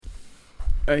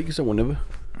You can start whenever.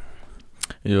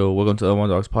 Yo, welcome to One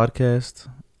Dogs Podcast,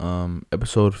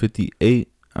 episode 58.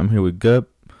 I'm here with Gup,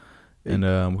 and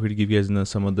we're here to give you guys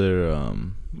some other,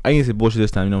 I ain't say bullshit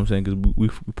this time, you know what I'm saying, because we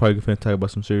probably finna talk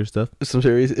about some serious stuff, Some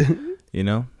serious. you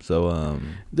know, so,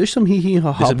 There's some hee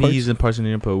ha there's some parts. he's in parts in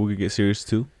here, but we could get serious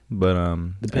too, but,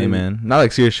 hey Depending. man, not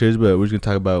like serious shit, but we're just gonna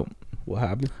talk about, What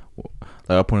happened?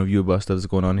 like, our point of view about stuff that's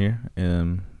going on here,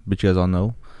 and, but you guys all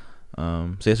know,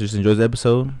 so yes, just enjoy the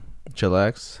episode,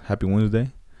 chillax, happy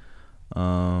Wednesday,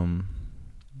 yeah.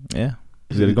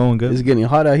 Let's get it going, good. It's getting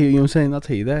hot out here, you know what I'm saying? I'll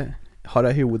tell you that. Hot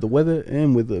out here with the weather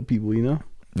and with the people, you know?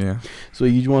 Yeah. So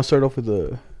you want to start off with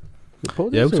the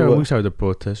protest? Yeah, or what? we started the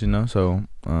protest, you know. So,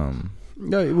 Yeah,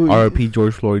 R.I.P.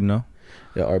 George Floyd, you know.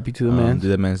 Yeah, RP to the man.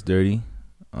 That man's dirty.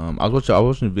 I was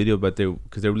watching a video about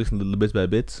because they were releasing little bits by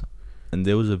bits, and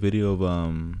there was a video of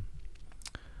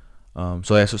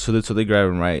so they grab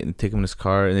him right and take him in his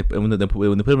car, and when they put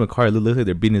him in the car, it looks like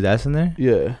they're beating his ass in there.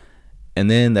 Yeah.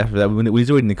 And then after that, when he's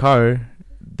already in the car,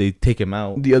 they take him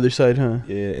out. The other side, huh?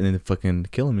 Yeah, and then they fucking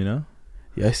kill him, you know.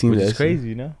 Yeah, I seen Which that. is crazy,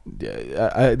 you know. Yeah,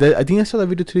 I think I saw that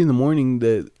video today in the morning.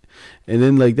 And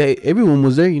then like that, everyone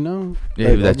was there, you know. Yeah,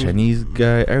 like, that Chinese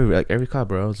guy, every cop,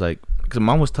 bro. I was like, cause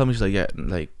mom was telling me, she's like, yeah,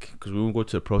 like, cause we were going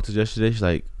to a protest yesterday. She's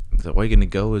like, why you gonna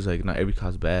go? Is like, not every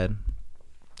cop's bad.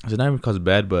 I said, not every cop's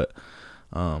bad, but,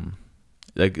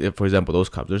 like, if, for example, those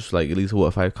cops, there's like at least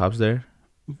 5 cops there,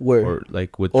 Where? or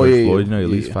like with George Floyd, you know, at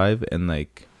least yeah. 5, and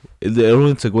like, it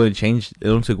only took one to change. It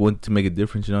only took one to make a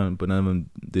difference, you know. But none of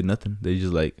them did nothing. They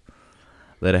just like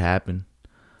let it happen.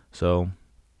 So.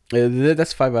 Yeah,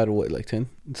 that's 5 out of what, like 10.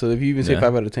 So if you even say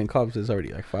 5 out of 10 cops, it's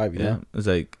already like 5. You know? It's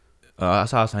like I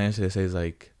saw a sign yesterday that says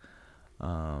like,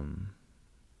 I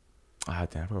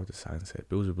forgot what the sign said,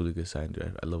 but it was a really good sign,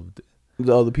 dude. I loved it.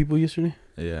 All the people yesterday.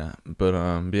 Yeah, but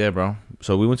yeah, bro.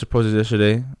 So we went to protest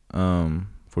yesterday,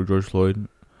 for George Floyd.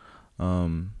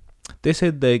 They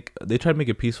said they tried to make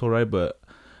it peaceful, right? But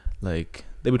like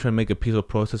they've been trying to make a peaceful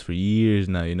protest for years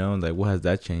now, you know. Like, what has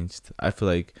that changed? I feel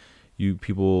like you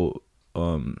people,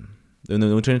 when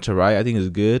they turn into riot, I think it's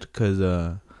good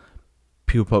because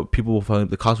people will find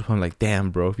the cops will find like,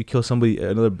 damn, bro, if you kill somebody,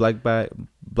 another black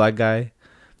guy,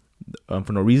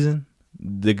 for no reason,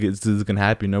 this is gonna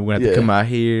happen. You know, we're gonna have to come out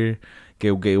here,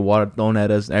 get water thrown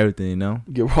at us and everything. You know,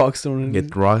 get rocks thrown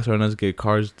at us, get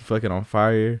cars fucking on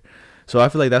fire. So I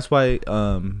feel like that's why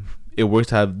it works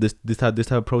to have this type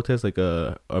of protest, like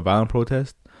a violent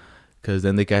protest, because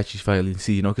then they can actually finally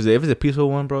see, you know. Because if it's a peaceful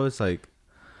one, bro, it's like,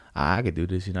 I could do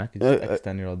this, you know. I could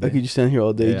stand here all day. I could just stand here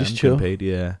all day, just chill. Paid,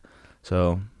 yeah.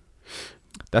 So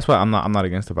that's why I'm not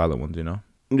against the violent ones, you know.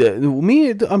 Yeah,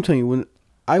 I'm telling you, when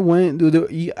I went, dude,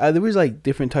 there was like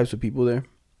different types of people there.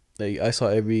 Like I saw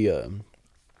every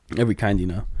kind, you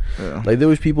know. Yeah. Like there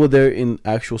was people there in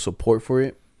actual support for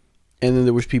it, and then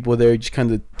there was people there just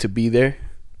kind of to be there.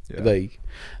 Yeah.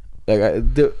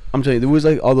 I'm telling you, there was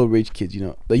like all the rich kids, you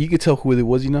know. Like you could tell who it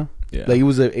was, you know. Yeah. Like it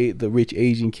was the rich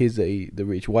Asian kids, the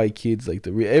rich white kids, like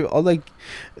all like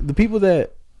the people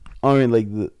that aren't like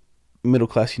the middle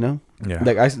class, you know. Yeah.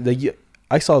 Like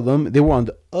I saw them. They were on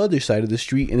the other side of the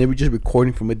street, and they were just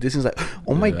recording from a distance. Like,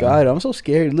 oh my god, I'm so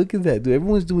scared. Look at that, dude.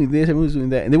 Everyone's doing this. Everyone's doing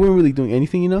that, and they weren't really doing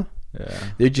anything, you know. Yeah.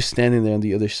 They're just standing there on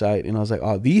the other side, and I was like,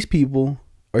 oh, these people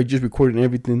are just recording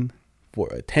everything for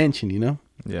attention, you know.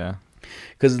 Yeah.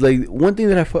 Cause like one thing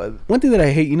that I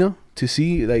hate, you know, to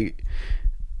see, like,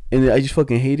 and I just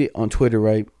fucking hate it on Twitter,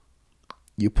 right?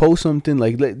 You post something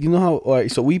like you know how, all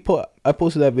right, so I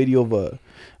posted that video of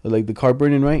like the car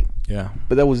burning, right? Yeah.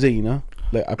 But that was it, you know.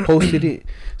 Like I posted it.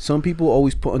 Some people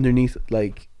always put underneath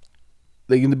like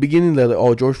in the beginning, they're like,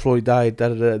 oh, George Floyd died,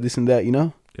 this and that, you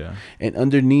know. Yeah. And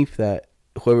underneath that,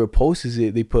 whoever posts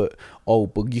it, they put, oh,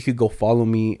 but you could go follow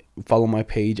me, follow my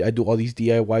page. I do all these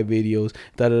DIY videos,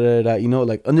 you know,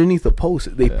 like underneath the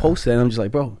post, they post that, and I'm just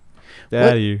like, bro,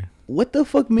 what the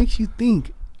fuck makes you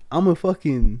think I'm a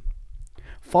fucking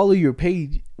follow your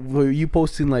page where you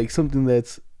posting like something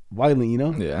that's violent, you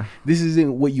know? Yeah. This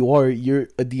isn't what you are. You're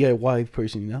a DIY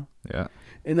person, you know? Yeah.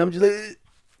 And I'm just like,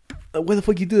 why the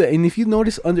fuck you do that? And if you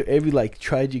notice under every like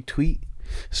tragic tweet,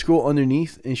 scroll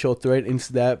underneath and show thread and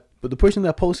snap. But the person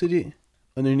that posted it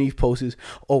underneath posts,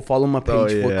 oh, follow my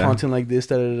page for content like this.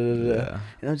 And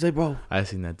I'm just like, bro, I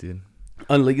seen that, dude.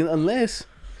 Unless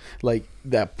like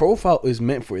that profile is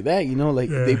meant for that, you know, like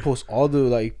they post all the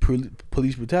like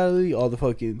police brutality, all the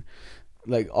fucking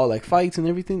like all like fights and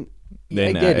everything. Yeah,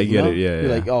 I get it. Yeah. You're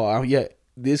like, oh yeah,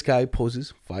 this guy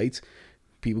poses fights,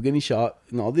 people getting shot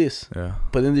and all this. Yeah.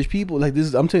 But then there's people like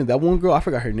this. I'm telling you, that one girl, I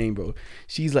forgot her name, bro.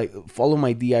 She's like, follow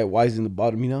my DIYs in the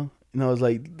bottom, you know. And I was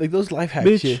like those life hack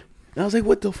shit. And I was like,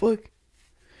 what the fuck?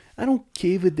 I don't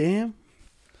give a damn.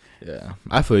 Yeah,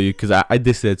 I feel you because I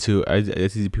did that too. I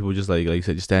see people just like you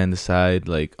said, just stand on the side,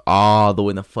 like all the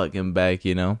way in the fucking back,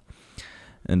 you know.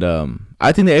 And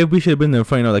I think that everybody should have been in the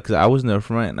front, you know, like, cause I was in the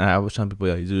front and I was telling people,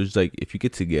 like, it was like if you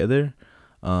get together,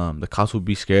 the cops would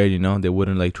be scared, you know, they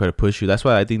wouldn't like try to push you. That's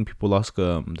why I think people lost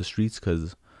the streets,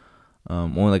 cause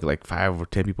only like 5 or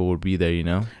 10 people would be there, you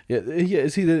know. Yeah.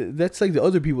 See, that's like the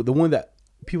other people,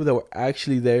 people that were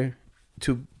actually there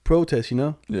to protest, you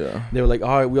know. Yeah. They were like,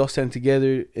 all right, we all stand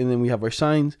together, and then we have our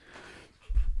signs.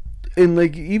 And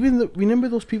like even remember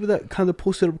those people that kind of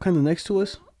posted up kind of next to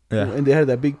us. Yeah. And they had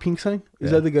that big pink sign.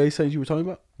 Is that the guy's signs you were talking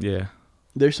about? Yeah.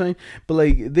 Their sign, but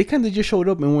like they kind of just showed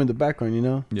up and were in the background, you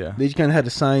know. Yeah. They just kind of had a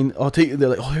sign. They're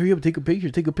like, oh, hurry up, take a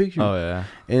picture. Oh yeah.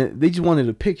 And they just wanted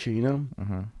a picture, you know.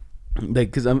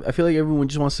 Like, because I feel like everyone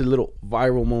just wants a little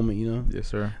viral moment, you know. Yes,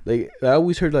 sir. Like I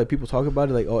always heard like people talk about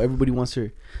it, like, oh, everybody wants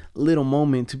their little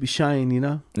moment to be shine, you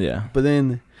know. Yeah. But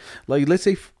then, like, let's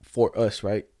say for us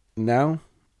right now,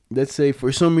 let's say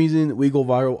for some reason we go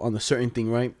viral on a certain thing,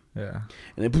 right? Yeah.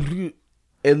 And then,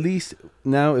 at least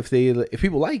now, if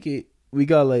people like it, we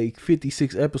got like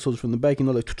 56 episodes from the back, you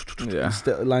know, like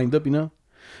lined up, you know.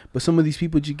 But some of these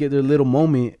people just get their little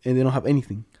moment and they don't have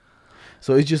anything.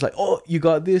 So it's just like, oh, you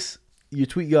got this. Your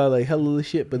tweet got like hella of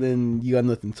shit, but then you got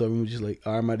nothing. So everyone's just like,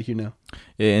 oh, I'm out of here now.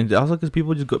 Yeah, and also because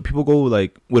people go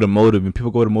like with a motive, and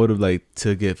people go with a motive like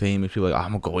to get famous. People like, oh,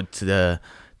 I'm gonna go to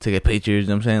get pictures. You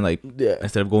know what I'm saying, like,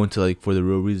 instead of going to like for the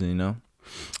real reason, you know.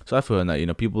 So I feel that, you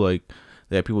know, people like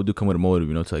that. People do come with a motive,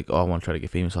 you know, to like, oh, I want to try to get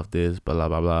famous off this, blah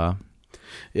blah blah.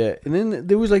 Yeah, and then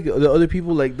there was like the other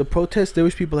people, like the protests. There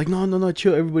was people like, no,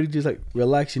 chill. Everybody just like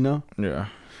relax, you know. Yeah.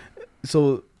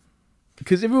 So,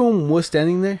 because everyone was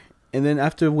standing there, and then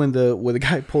after when the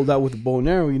guy pulled out with the bow and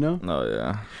arrow, you know. Oh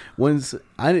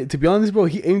yeah. To be honest, bro,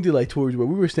 he aimed it like towards where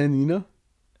we were standing, you know.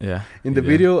 Yeah. In the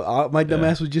video, my dumb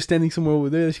ass was just standing somewhere over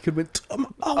there. She could have been,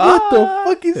 what the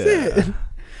fuck is that?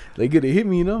 They could have hit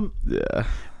me, you know. Yeah.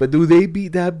 But dude, they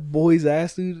beat that boy's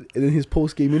ass, dude. And then his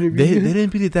post game interview. They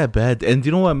didn't beat it that bad. And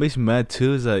you know what makes me mad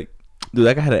too is like, dude,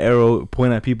 that guy had an arrow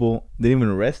pointing at people. They didn't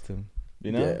even arrest him.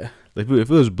 You know. Yeah. Like if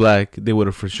it was black, they would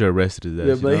have for sure arrested his ass.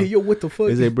 Yeah, but like, hey, yo, what the fuck?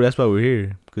 They say, bro, that's why we're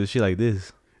here, because shit like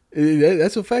this.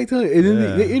 That's a fact, huh? And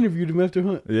then they interviewed him after,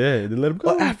 huh? Yeah, they let him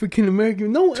go. African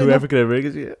American, no, two African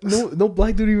Americans, yeah. No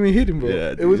black dude even hit him, bro.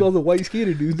 Yeah, it was all the white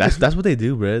skater dudes. That's what they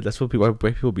do, bro. That's what white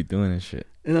people be doing and shit.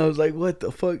 And I was like, what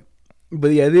the fuck?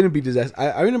 But yeah, they didn't beat his ass.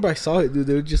 I remember I saw it, dude.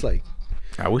 They were just like,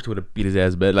 I wish they would have beat his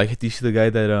ass bad. Like, do you see the guy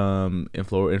that in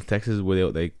Florida, in Texas, where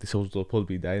they like the supposed to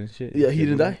be dying and shit? Yeah, he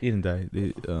didn't die. He didn't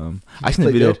die. I seen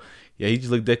the video. Dead? Yeah, he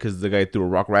just looked dead because the guy threw a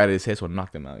rock right at his head, so it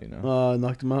knocked him out. You know.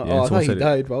 Knocked him out. Yeah, I thought he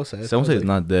died, bro. Someone said he's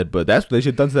not dead, but that's what they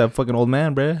should have done to that fucking old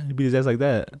man, bro. He beat his ass like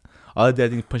that. All I did, I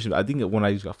think, punched him. I think one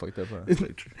eye just got fucked up. Huh?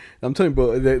 I'm telling you,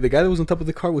 bro. The guy that was on top of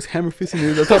the car was hammer fisting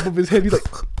it on top of his head. He's like,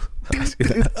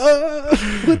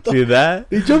 see that?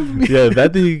 He jumped me. Yeah,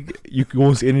 that thing you can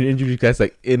almost injury. That's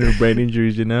like inner brain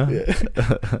injuries, you know.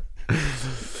 Yeah.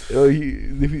 Oh,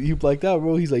 he blacked out,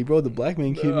 bro. He's like, bro, the black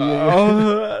man killed me.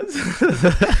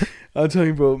 I'm telling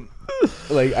you, bro.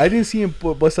 Like, I didn't see him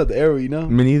bust out the arrow, you know.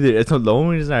 Me neither. It's not the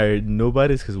only reason I heard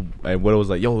nobody's because what I was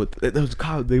like, yo, those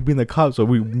cops. They being the cops, so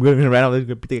we ran out. They're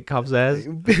gonna beat the cop's ass.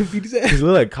 Beat his ass. Cause it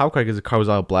looked like cop car because the car was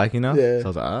all black, you know. Yeah. So I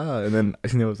was like, and then I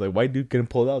seen it was like white dude getting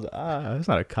pulled out. I was like, that's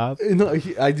not a cop. No,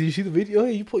 did you see the video?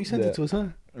 Hey, you sent it to us, huh?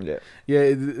 Yeah.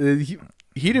 Yeah.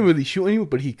 He didn't really shoot anyone,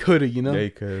 but he could have, you know. Yeah, he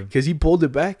could. Because he pulled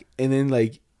it back, and then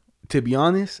like, to be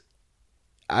honest,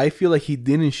 I feel like he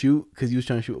didn't shoot because he was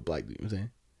trying to shoot a black dude. You know what I'm saying.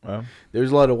 Wow.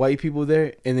 There's a lot of white people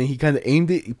there, and then he kind of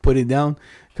aimed it, he put it down,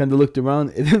 kind of looked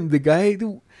around, and then the guy,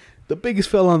 dude, the biggest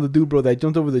fell on the dude, bro, that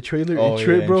jumped over the trailer and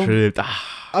tripped, bro.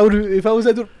 I would, if I was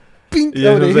that dude, pink.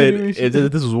 Yeah, if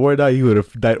this was war out, he would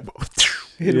have died.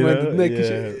 Hit him right in the neck and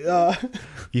shit.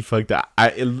 He fucked up.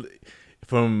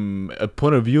 From a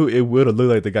point of view, it would have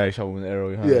looked like the guy shot with an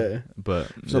arrow. Huh? Yeah,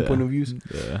 but some point of views.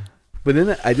 Yeah. But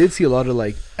then I did see a lot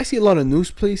of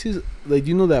news places, like,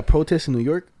 you know that protest in New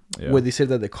York, where they said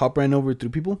that the cop ran over through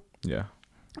people. Yeah,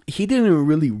 he didn't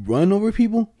really run over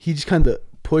people. He just kind of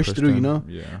pushed through, them, you know.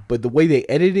 Yeah. But the way they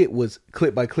edited it was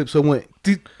clip by clip, so it went,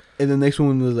 and the next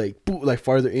one was like, boom, like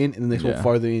farther in, and the next one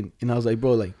farther in, and I was like,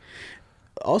 bro, like,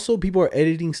 also people are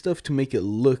editing stuff to make it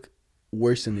look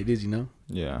worse than it is, you know.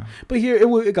 Yeah. But here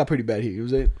it got pretty bad here. It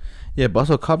was like, yeah, but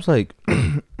also cops like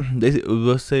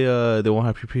let's say they won't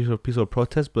have peaceful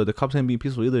protest, but the cops ain't being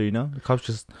peaceful either, you know. The cops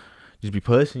just be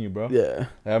pushing you, bro. Yeah.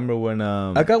 I remember when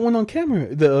I got one on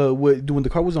camera. When the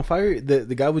car was on fire,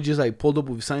 the guy was just like pulled up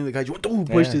with a sign. The guy just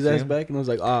pushed his ass back, and I was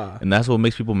like, And that's what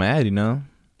makes people mad, you know.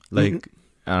 Like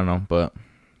I don't know, but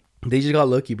They just got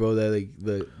lucky, bro. That like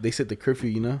they set the curfew,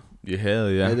 you know. Yeah, hell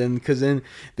yeah. And then, cause then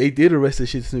they did arrest the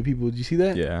shit some people. Did you see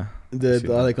that? Yeah. The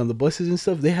like on the buses and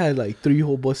stuff, they had like 3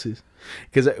 whole buses.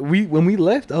 Cause when we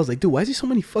left, I was like, dude, why is there so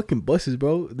many fucking buses,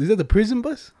 bro? Is that the prison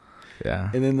bus? Yeah.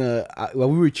 And then while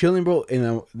we were chilling, bro,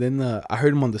 and then I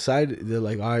heard them on the side. They're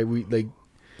like, all right, we like,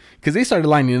 cause they started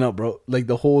lining up, bro. Like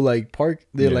the whole like park,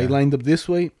 they're like lined up this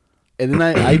way. And then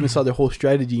I even saw their whole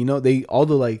strategy. You know, all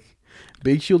the like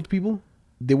big shield people,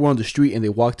 they were on the street and they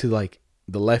walked to like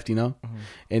the left, you know. Mm-hmm.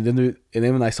 And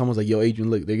then when someone's like, yo, Adrian,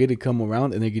 look, they're gonna come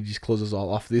around and they could just close us all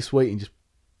off this way and just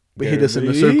hit us in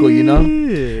a circle, you know.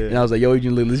 And I was like, yo,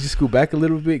 Adrian, look, let's just scoot back a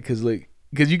little bit, cause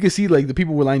you can see like the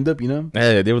people were lined up, you know.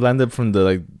 Yeah, they were lined up from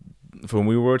from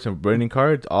we were to Burning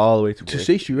Cards all the way to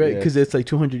State Street, right? Because it's like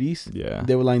 200 East. Yeah.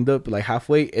 They were lined up like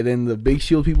halfway, and then the big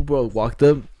shield people, bro, walked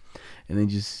up, and then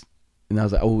and I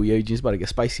was like, oh yeah, you're just about to get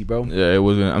spicy, bro. Yeah, it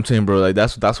wasn't. I'm saying, bro, like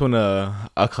that's when I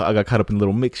got caught up in a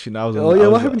little mix. You know,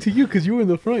 what happened to you? Cause you were in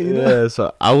the front, you know. Yeah,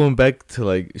 so I went back to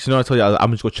like, you know, I told you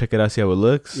I'm just go check it out, see how it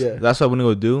looks. Yeah, that's what I want to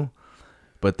go do.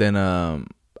 But then I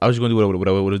was just gonna do what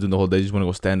I would have done the whole day. Just want to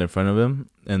go stand in front of him,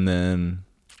 and then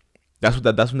that's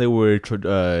when they were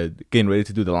getting ready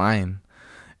to do the line.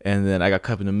 And then I got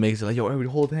caught up in the mix. They're like, yo, everybody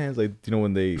hold hands. Like, you know,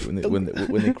 when they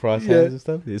cross hands and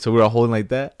stuff. So we were all holding like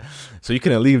that. So you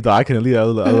couldn't leave, though. I couldn't leave. I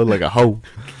looked like a hoe.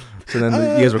 So then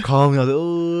you guys were calling me. I was like,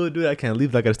 oh, dude, I can't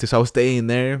leave. I gotta stay. So I was staying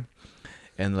there.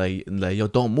 And like, yo,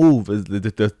 don't move. They're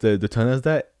telling us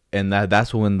that. And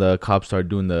that's when the cops started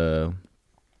doing the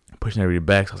pushing everybody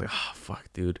back. So I was like, oh,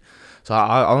 fuck, dude. So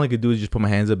all I could do is just put my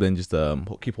hands up and just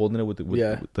keep holding it with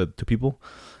the two people.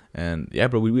 And yeah,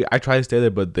 bro, I tried to stay there,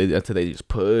 but they just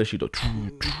push, you know.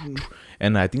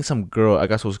 And I think some girl, I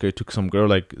got so scared too. Some girl,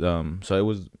 like, so it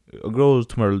was a girl was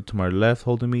to my left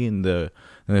holding me, and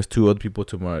there's 2 other people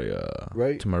to my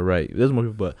right. To my right. There's more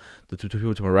people, but the two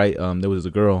people to my right, there was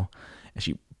a girl, and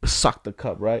she sucked the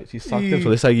cup, right? She sucked him, so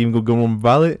they started even go on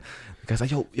ballot. The guy's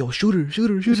like, yo, shoot her. I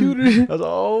was like,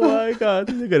 oh my god,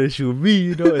 they're gonna shoot me,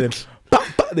 you know. And then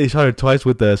they shot her twice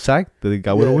with the sack that they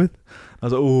got with. I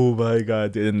was like, oh my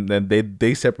god, dude. And then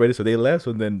they separated, so they left.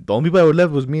 So then the only people that were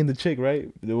left was me and the chick, right?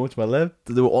 They went to my left.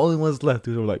 They were the only ones left,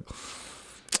 dude. They were like,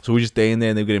 so we just staying there,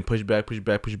 and they were getting pushed back.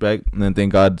 And then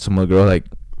thank God, some other girl, like,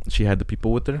 she had the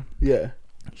people with her. Yeah.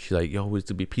 She's like, yo, it's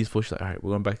to be peaceful. She's like, all right, we're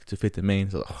going back to 5th and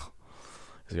Main. So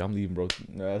like, I'm leaving, bro.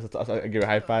 I give her a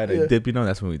high five. I dip, you know.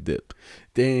 That's when we dip.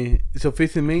 Dang. So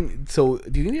 5th and Main. So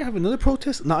do you think they have another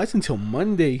protest? No, it's until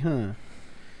Monday, huh?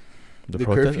 The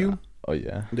curfew. Oh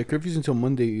yeah, the curfew's until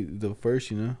Monday, the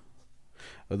 1st, you know,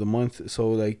 of the month.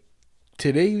 So like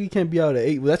today we can't be out at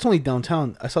 8. Well, that's only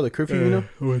downtown. I saw the curfew, you know.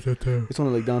 It's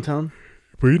only like downtown.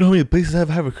 But you know how many places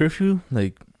have a curfew?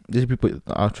 Like there's people.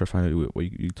 I'll try to find it. What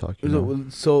you talking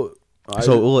about? So it's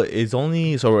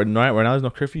only right now there's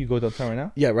no curfew. You go downtown right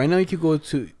now. Yeah, right now you could go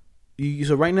to.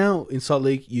 So right now in Salt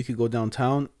Lake you could go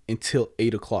downtown until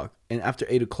 8 o'clock. And after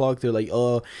 8 o'clock, they're like,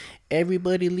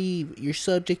 everybody leave. You're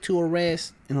subject to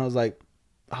arrest. And I was like,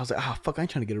 fuck, I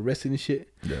ain't trying to get arrested and shit.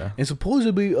 Yeah. And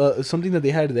supposedly, something that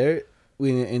they had there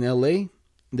in LA,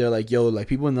 they're like, yo, like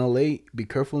people in LA, be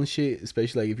careful and shit,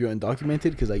 especially like if you're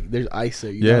undocumented, because like there's ICE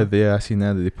there. You know? I seen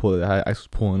that they pulled it. ICE was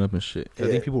pulling up and shit. I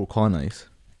think people were calling ICE.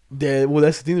 Yeah, well,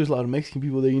 that's the thing. There's a lot of Mexican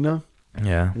people there, you know?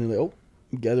 Yeah. And they're like,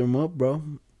 gather them up, bro.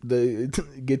 They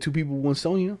get 2 people, 1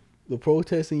 stone, you know? The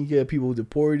protesting, you get people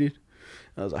deported.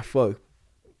 I was like, fuck.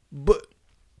 But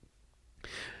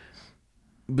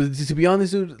to be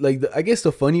honest, dude, like I guess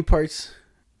the funny parts,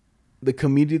 the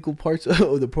comedical parts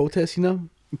of the protest, you know,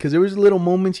 because there was little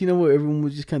moments, you know, where everyone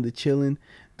was just kind of chilling,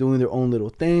 doing their own little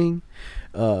thing.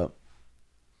 So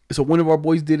one of our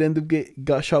boys did end up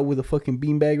got shot with a fucking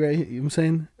beanbag, right? You know what I'm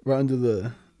saying? Right under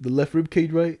the left rib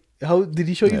cage, right? How did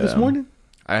he show you this morning?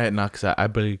 I had not, cause I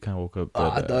barely kind of woke up.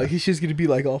 But, dog, he's just gonna be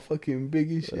like all fucking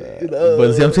big and shit.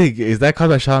 But see, I'm saying, is that cop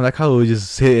that shot him? That cop was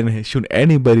just hitting and shooting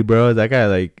anybody, bro. That guy,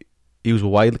 like, he was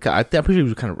white. I'm pretty sure he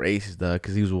was kind of racist, dog,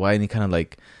 cause he was white and he kind of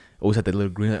like always had that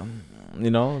little green, like,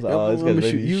 you know. Like, this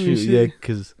guy's ready to shoot. Yeah,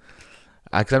 cause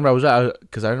I remember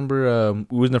I remember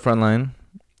we was in the front line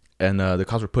and the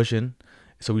cops were pushing,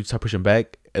 so we started pushing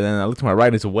back. And then I looked to my right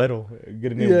and it's a Weddle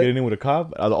getting in with a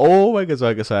cop. I was like, oh my god! So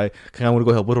I guess I kind of want to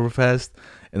go help Weddle real fast.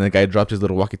 And the guy dropped his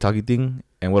little walkie-talkie thing,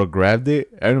 and Weddle grabbed it.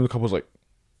 And the cop was like,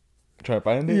 trying to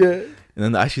find it. Yeah. And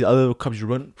then actually the other cops just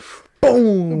run,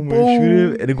 boom, and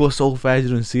shoot him, and it goes so fast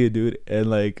you don't see it, dude. And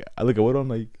like I look at Weddle, I'm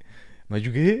like,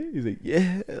 you get hit? He's like,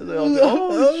 yeah. I was like,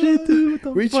 oh shit, dude,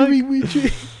 what the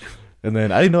fuck? And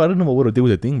then I don't know what Weddle did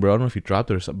with the thing, bro. I don't know if he dropped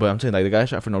it or something. But I'm saying like the guy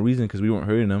shot for no reason because we weren't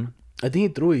hurting him. I think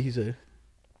he threw it. He said.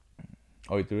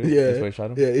 Oh, he threw it. Yeah. That's why he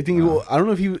shot him. Yeah, I think. Well, I don't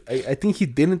know if he. I think he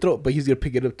didn't throw it, but he's gonna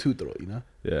pick it up to throw it. You know.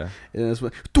 Yeah. And that's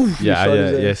when. Doof, he Yeah. shot Yeah.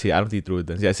 his ass. Yeah. See, I don't think he threw it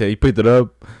then. Yeah. See, he picked it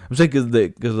up. I'm saying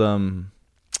because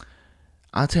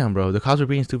I'll tell you, bro. The cops are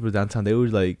being stupid downtown. They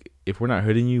always like, if we're not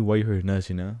hurting you, why you hurting us?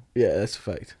 You know. Yeah, that's a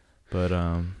fact. But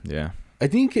yeah. I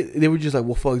think they were just like,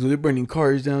 well, fuck, so they're burning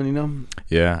cars down, you know?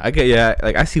 Yeah, I get. Yeah,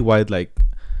 like I see why. Like,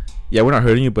 yeah, we're not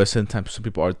hurting you, but sometimes some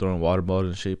people are throwing water bottles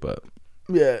and shit. But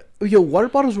Yeah. Yo, water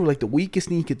bottles were like the weakest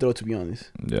thing you could throw, to be honest.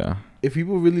 yeah, If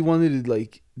people really wanted to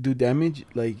like do damage,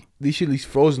 like they should at least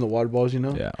frozen the water bottles, you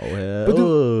know? yeah. Oh hell,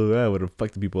 But yeah, would have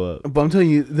fucked the people up. But I'm telling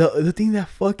you, the thing that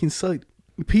fucking sucked,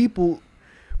 people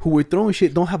who were throwing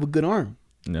shit don't have a good arm.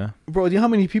 Yeah, Bro, do you know how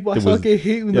many people I It saw was- get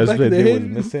hit in yeah, the back of the they was head?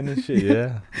 missing and shit.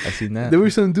 Yeah, I seen that. There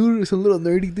was some dude, some little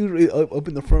nerdy dude up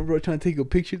in the front row trying to take a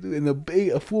picture, dude, and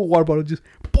a full water bottle just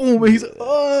boom, and he's like,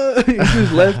 oh, he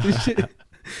just left and shit.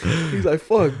 He's like,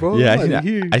 fuck, bro. Yeah, I'm outta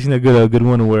here. I seen a good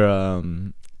one where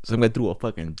some guy threw a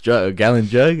fucking gallon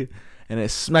jug and it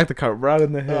smacked the car right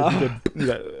in the head.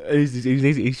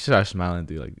 He started smiling,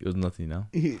 dude. Like it was nothing, you know.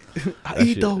 I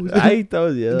eat those. I eat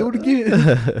those. Yeah. Do it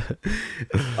again.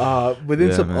 But then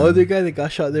Yeah, some man. other guy that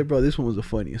got shot there, bro. This one was the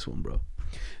funniest one, bro.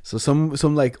 So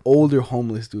some like older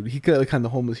homeless dude. He kind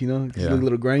of homeless, you know. He Yeah. looked a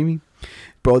little grimy,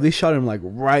 bro. They shot him like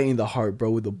right in the heart,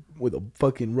 bro, with a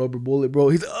fucking rubber bullet, bro.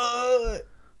 He's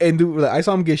and dude, like I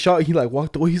saw him get shot. He like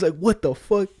walked away. He's like, "What the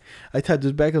fuck?" I tapped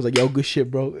his back. I was like, "Yo, good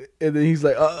shit, bro." And then he's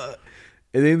like,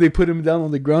 and then they put him down on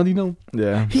the ground. You know,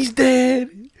 Yeah. he's dead.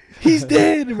 He's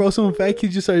dead, bro. Some fat kid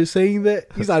just started saying that.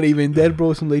 He's not even dead,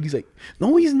 bro. Some lady's like,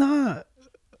 "No, he's not.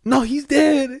 No, he's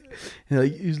dead."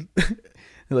 And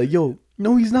like, "Yo,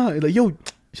 no, he's not." And like, "Yo,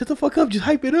 shut the fuck up. Just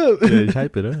hype it up." Yeah,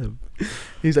 hype it up.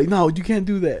 He's like, "No, you can't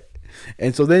do that."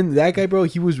 And so then that guy, bro,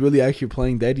 he was really actually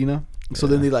playing dead, you know. So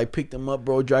then they like picked him up,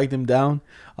 bro, dragged him down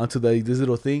onto this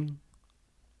little thing.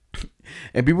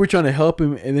 And people were trying to help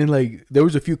him, and then like there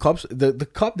was a few cops. The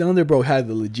cop down there, bro, had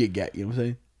the legit gat. You know what I'm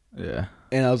saying? Yeah.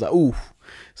 And I was like, oof.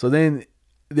 So then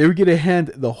they were gonna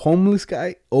hand the homeless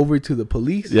guy over to the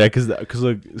police. Yeah, cause I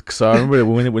remember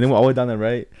when they went all the way down there,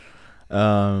 right?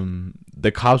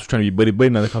 The cops were trying to be buddy,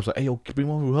 and the cops were like, "Hey, yo, bring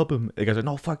one, we'll help him." The guy's like,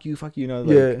 "No, fuck you, you know."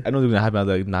 Like, Yeah. I know they're gonna happen. I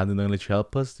was like, "Nah, they're not gonna let you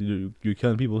help us. You're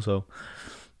killing people." So,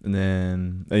 and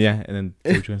then what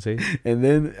you gonna say? And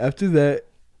then after that,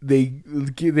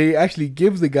 they actually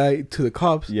give the guy to the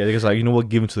cops. Yeah, they was like, you know what?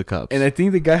 Give him to the cops. And I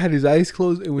think the guy had his eyes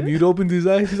closed, and when you'd opened his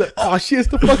eyes, he's like, "Oh shit, it's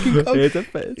the fucking cops." Yeah, it's a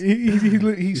fence.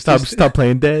 He Stop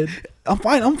playing dead. I'm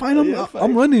fine. I'm Yeah,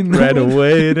 I'm running. Right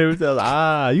away and everything. I was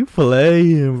like, you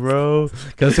playing, bro.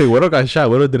 Cause I say, Widow got shot.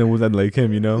 Widow didn't was not like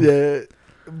him, you know. Yeah,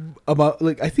 about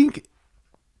like I think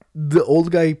the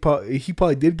old guy he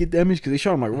probably did get damaged because they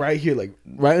shot him like right here, like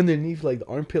right underneath like the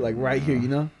armpit, like right here, you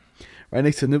know, right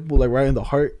next to the nipple, like right in the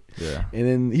heart. Yeah. And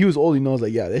then he was old, you know. I was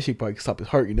like, yeah, that shit probably could stop his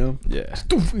heart, you know. Yeah.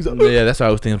 Stoof, he's like, Yeah, that's what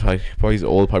I was thinking. Probably he's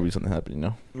old. Probably something happened, you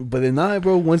know. But then nah,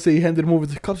 bro. Once they handed him over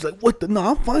to the cops, like, what the? No,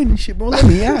 I'm fine and shit, bro. Let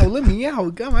me out. Let me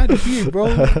out. I'm out of here,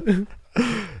 bro.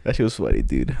 That shit was sweaty,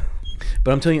 dude.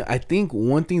 But I'm telling you, I think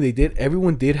one thing they did,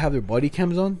 everyone did have their body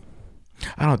cams on.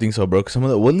 I don't think so, bro. Cause some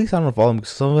of them, well, at least I don't follow them. Cause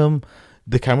some of them,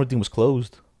 the camera thing was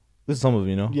closed. This is some of them,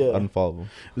 you know. Yeah. I don't follow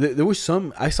them. There was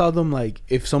some, I saw them like,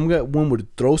 if one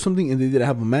would throw something and they didn't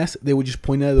have a mask, they would just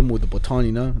point at them with a baton,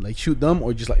 you know, like shoot them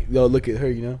or just like, yo, look at her,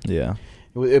 you know. Yeah.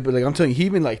 But like I'm telling you, he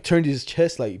even like turned his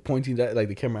chest, like pointing that like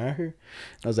the camera at her.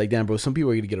 I was like, damn, bro, some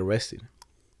people are gonna get arrested.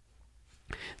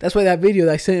 That's why that video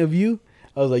that I sent of you,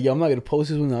 I was like, yo, I'm not gonna post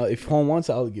this one. If Juan wants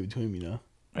it, I'll give it to him, you know.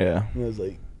 Yeah. And I was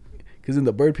like, because then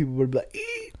the bird people would be like,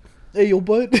 hey, yo,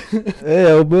 bud.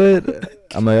 Yeah, but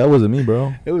I'm like, that wasn't me,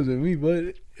 bro. It wasn't me,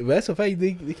 but that's a fact.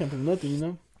 They can't prove nothing, you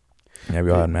know. Yeah,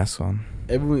 we all had masks on.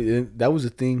 Everyone, that was a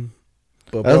thing.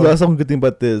 But That's one good thing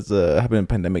about this happening in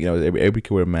pandemic. You know, everybody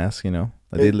can wear a mask. You know,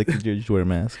 like they just wear a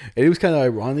mask. and it was kind of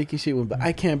ironic and shit. But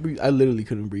I can't breathe. I literally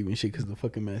couldn't breathe and shit because of the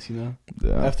fucking mask, you know.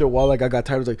 Yeah. After a while, like I got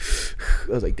tired. I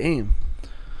was like, damn,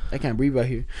 I can't breathe out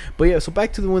here. But yeah, so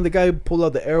back to when the guy pulled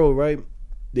out the arrow, right?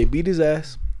 They beat his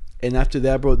ass, and after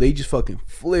that, bro, they just fucking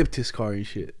flipped his car and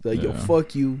shit. Like, yo,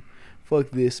 fuck you,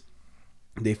 fuck this.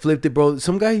 They flipped it, bro.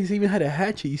 Some guy even had a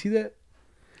hatchet. You see that?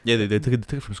 Yeah, they took it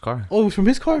from his car. Oh, it was from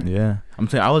his car. Yeah, I'm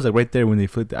saying I was like right there when they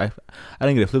flipped it. I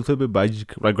didn't get a flip it, but I just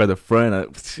like grabbed the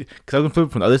front because I was gonna flip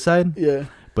it from the other side. Yeah.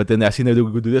 But then I seen them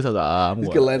go do this. I was like, I'm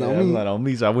It's going gonna land on me. land on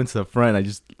me. So I went to the front. I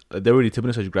just they were already tipping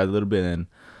it, so I just grabbed a little bit, and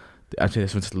actually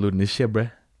just went to looting this shit,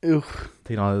 bruh. Ew.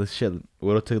 Taking all this shit.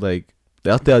 What took like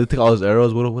they took all his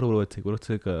arrows. What would it take? What it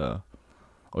took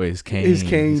Oh, his cane. His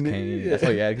cane. His cane. Yeah. That's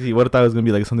why, yeah, because he would have thought it was going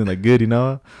to be like something like good, you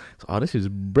know? So, oh, this shit's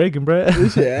breaking, bro.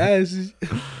 This shit ass.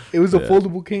 It was a Yeah.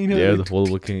 foldable cane. Huh? Yeah, it was a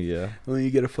foldable cane, yeah. And then you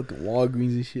get a fucking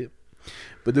Walgreens and shit.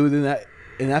 But then that,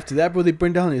 and after that, bro, they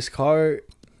burned down his car,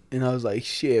 and I was like,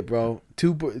 shit, bro.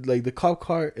 Like the cop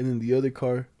car and then the other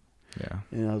car, Yeah.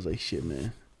 and I was like, shit,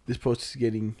 man, this protest is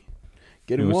getting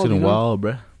It was wild, sitting you know? wild,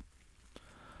 bro.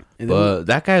 And then But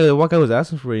that guy, the one guy was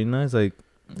asking for it, you know? It's like,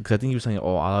 because I think he was saying,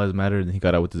 oh, all lives matter, and he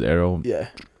got out with his arrow. yeah,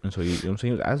 And so, you know what I'm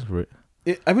saying? He was asking for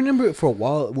it. I remember it for a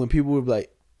while when people were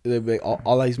like, they'd be like,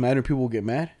 all lives matter, people would get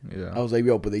mad. Yeah. I was like,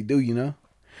 yo, but they do, you know?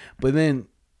 But then,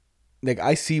 like,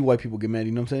 I see why people get mad,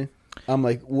 you know what I'm saying? I'm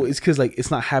like, well, it's because, like, it's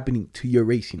not happening to your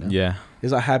race, you know? Yeah.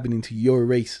 It's not happening to your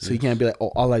race. So you can't be like,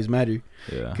 oh, all lives matter.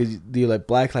 Yeah. Because they're like,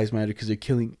 black lives matter because they're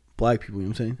killing black people, you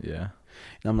know what I'm saying? Yeah.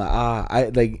 And I'm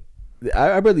like,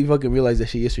 I barely fucking realized that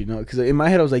shit yesterday, you know? Because in my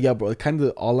head, I was like, yeah, bro, kind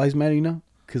of all lives matter, you know?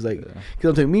 Because, like, because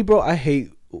I'm saying, me, bro, I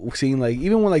hate seeing, like,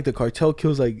 even when, like, the cartel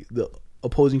kills, like, the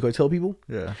opposing cartel people.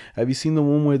 Yeah. Have you seen the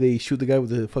one where they shoot the guy with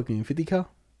the fucking 50 cal?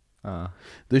 Uh,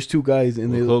 There's two guys,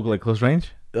 and they look like close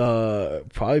range?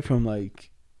 probably from, like,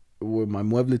 where my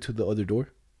mueble to the other door.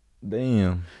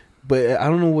 Damn. But I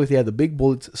don't know if they had the big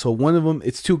bullets. So one of them,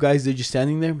 it's two guys, they're just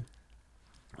standing there.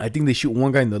 I think they shoot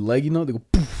one guy in the leg, you know? They go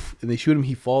poof, and they shoot him,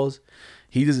 he falls.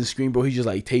 He doesn't scream, bro. He's just,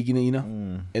 like, taking it, you know?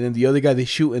 Mm. And then the other guy, they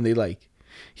shoot, and they, like,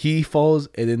 he falls,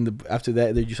 and then after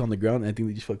that, they're just on the ground. And I think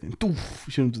they just fucking doof,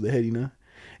 shoot him to the head, you know?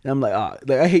 And I'm like,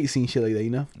 like, I hate seeing shit like that, you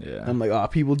know? Yeah. I'm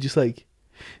like, people just, like,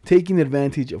 taking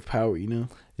advantage of power, you know?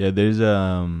 Yeah, there's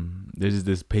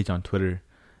this page on Twitter.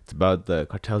 It's about the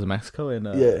cartels in Mexico, and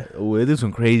Yeah. they do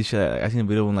some crazy shit. I seen a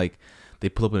video when like they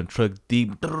pull up in a truck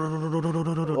deep, they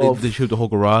shoot the whole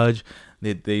garage.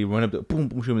 They run up, boom,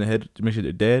 boom, shoot them in the head to make sure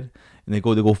they're dead, and they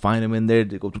go find them in there.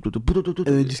 They go, And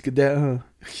then just get that, huh?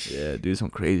 yeah, dude, some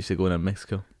crazy shit going on in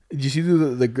Mexico. Did you see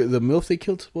the MILF they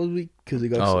killed supposedly? Because they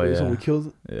got someone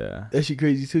killed. Yeah, That shit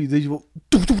crazy too. They just go,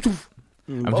 doof, doof, doof.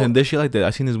 I'm saying this shit like that. I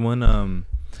seen this one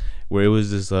where it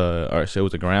was this alright, so it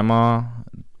was a grandma,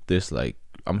 this like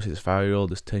I'm gonna say this 5-year-old,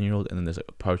 this 10-year-old, and then there's like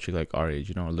a power chick like our age,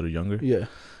 you know, a little younger. Yeah.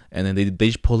 And then they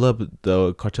just pull up,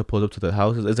 the cartel pulled up to the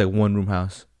house. It's like one room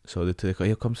house. So they take,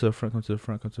 hey, come to the front, come to the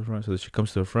front, come to the front. So she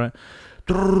comes to the front.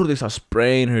 They start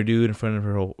spraying her, dude, in front of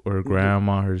her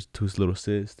grandma, her two little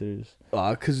sisters.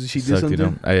 Because she did Sucked, something. you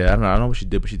know? I don't know what she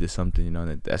did, but she did something, you know.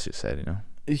 And that's just sad, you know.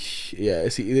 Yeah,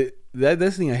 see, that's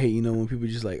the thing I hate, you know, when people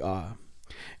just like,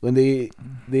 when they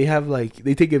have like,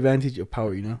 they take advantage of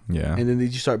power, you know? Yeah. And then they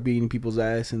just start beating people's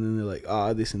ass, and then they're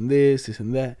like, this and this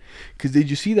and that. Because did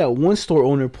you see that one store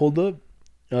owner pulled up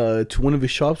to one of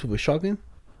his shops with a shotgun?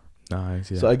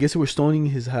 Nice, yeah. So I guess they were stoning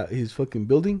his fucking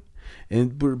building,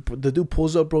 and the dude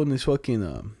pulls up, bro, in this fucking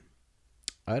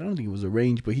I don't think it was a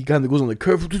range, but he kind of goes on the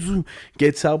curve,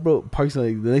 gets out, bro, parks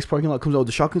like the next parking lot, comes out with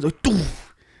the shotguns, like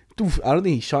doof, doof. I don't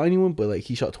think he shot anyone, but like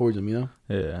he shot towards him, you know.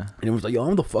 Yeah. And it was like, yo,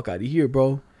 I'm the fuck out of here,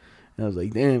 bro. And I was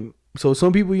like, damn. So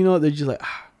some people, you know, they're just like,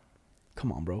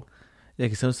 come on, bro. Yeah,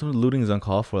 because some looting is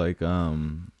uncalled for. Like,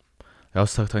 I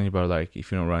was talking about, like,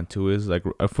 if you know what Round 2 is. Like,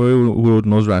 for who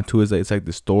knows Round 2 is, like, it's like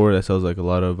the store that sells, like, a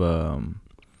lot of,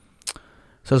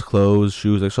 sells clothes,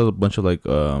 shoes, like, sells a bunch of, like,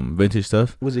 vintage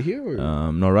stuff. Was it here?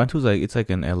 Or? No, Round 2 is, like, it's, like,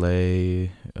 in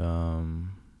L.A.,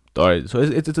 all right, so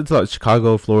it's like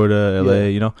Chicago, Florida, LA,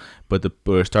 you know, but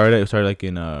it started like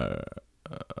in the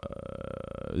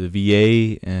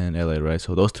VA and LA, right?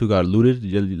 So those two got looted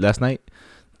last night.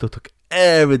 They took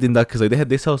everything that, cause like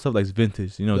they sell stuff like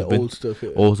vintage, you know, the old stuff.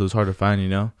 Yeah. Old, so it's hard to find, you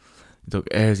know. They took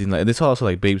everything, like they sell also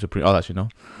like Babes Supreme, all that, you know.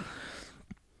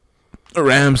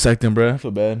 Ransacked them, bro. I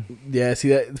feel bad. Yeah, see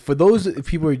that for those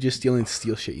people who are just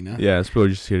steal shit, you know. Yeah, it's people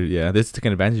just here. Yeah, they're just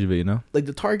taking advantage of it, you know. Like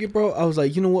the Target, bro. I was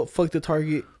like, you know what? Fuck the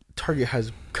Target. Target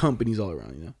has companies all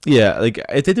around, you know. Yeah, like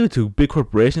if they do it to big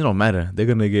corporations, it don't matter. They're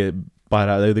gonna get bought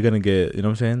out. They're gonna get, you know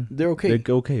what I'm saying? They're okay.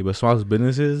 They're okay, but small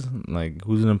businesses, like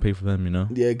who's gonna pay for them, you know?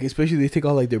 Yeah, especially they take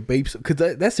all like their babes, cause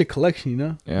that's their collection, you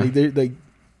know. Yeah. Like they're like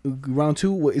Round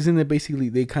 2. What isn't it basically?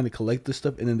 They kind of collect the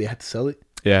stuff and then they have to sell it.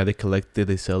 Yeah, they collect it,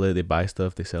 they sell it, they buy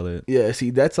stuff, they sell it. Yeah, see,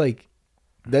 that's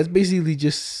basically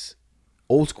just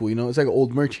old school, you know. It's like an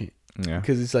old merchant. Yeah,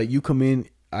 Because it's like you come in,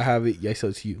 I have it, I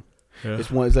sell it to you. yeah.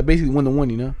 It's like basically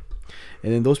 1-to-1, you know.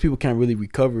 And then those people can't really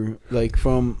recover. Like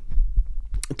from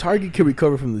Target can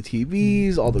recover from the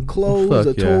TVs, all the clothes,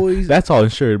 the toys. That's all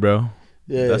insured, bro.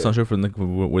 Yeah, That's not insured from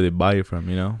where they buy it from,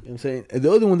 you know. You know what I'm saying? And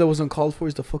the other one that was uncalled for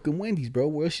is the fucking Wendy's, bro.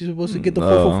 Where else she supposed to get the 4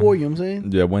 for 4? You know what I'm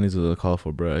saying? Yeah, Wendy's is a call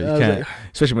for, bro. You I was can't, like,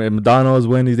 especially McDonald's,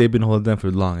 Wendy's. They've been holding them for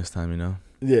the longest time, you know.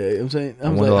 yeah, you know what I'm saying? I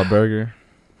 $1 was like, burger.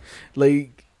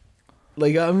 like,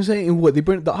 Like I'm saying, what they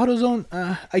burn the AutoZone?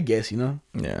 I guess, you know.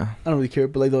 Yeah. I don't really care,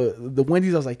 but like the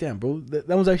Wendy's, I was like, damn, bro, that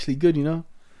was actually good, you know.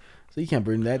 So you can't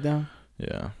burn that down.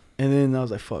 Yeah. And then I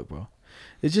was like, fuck, bro.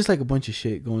 It's just like a bunch of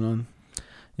shit going on.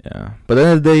 Yeah. But at the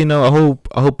end of the day, you know,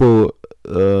 I hope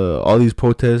all these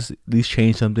protests at least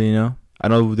change something, you know. I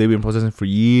know they've been protesting for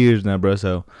years now, bro.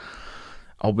 So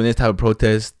I hope in this type of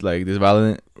protest, like this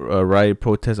violent riot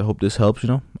protest, I hope this helps, you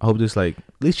know. I hope this like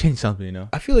at least change something, you know.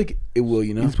 I feel like it will,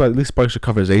 you know. At least sparks a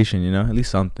conversation, you know. At least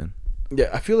something. Yeah,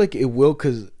 I feel like it will,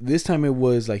 because this time it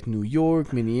was like New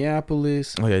York,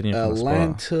 Minneapolis,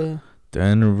 Atlanta,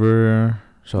 Denver,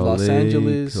 Los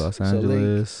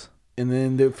Angeles, and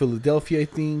then Philadelphia, I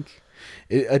think.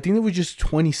 I think there were just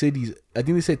 20 cities. I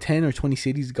think they said 10 or 20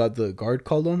 cities got the guard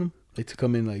called on them, like to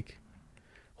come in, like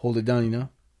hold it down, you know.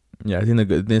 Yeah, I think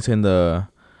they're saying the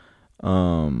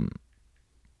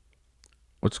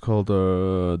what's called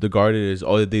the guard is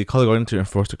they call the guard to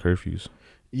enforce the curfews.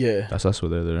 Yeah, that's what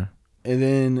they're there. And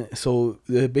then so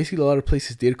basically a lot of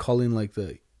places did call in like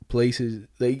the places,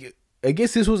 like I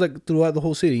guess this was like throughout the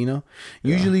whole city, you know.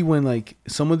 Yeah. Usually when like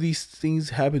some of these things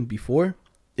happened before,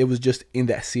 it was just in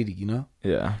that city, you know.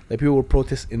 Yeah, like people would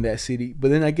protest in that city,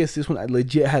 but then I guess this one I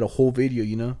legit had a whole video,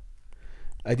 you know.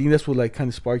 I think that's what like kind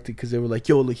of sparked it, because they were like,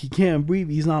 yo, look, he can't breathe,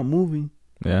 he's not moving.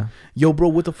 Yeah. Yo, bro,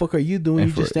 what the fuck are you doing?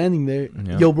 You're just standing there.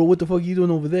 Yeah. Yo, bro, what the fuck are you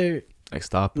doing over there? Like,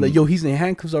 stop. Like, yo, he's in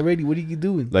handcuffs already. What are you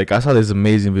doing? Like, I saw this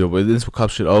amazing video, but this is what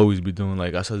cops should always be doing.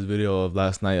 Like, I saw this video of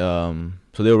last night.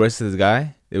 So they arrested this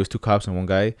guy. There was 2 cops and 1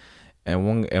 guy, and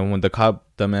when the cop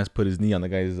dumbass put his knee on the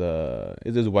guy's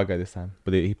it was a white guy this time,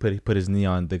 but he put his knee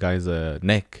on the guy's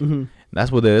neck. Mm-hmm.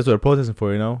 That's what they're protesting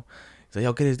for, you know. He's like,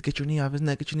 yo, get your knee off his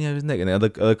neck, get your knee off his neck, and the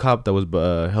other cop that was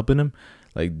helping him,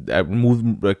 like, I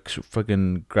moved, like,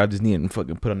 fucking grabbed his knee and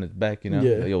fucking put on his back, you know.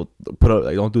 Yeah. Like, yo, put up,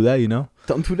 like, don't do that, you know.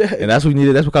 Don't do that. And that's what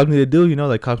cops need to do, you know.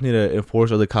 Like, cops need to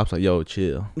enforce other cops, like, yo,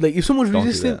 chill. Like, if someone's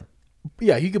resistant,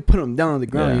 yeah, you could put them down on the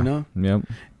ground, you know. Yep.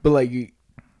 But like,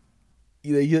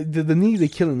 the knees, they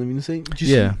killing them. You know what I'm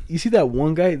saying? You see that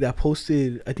one guy that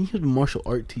posted? I think he was a martial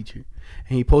art teacher,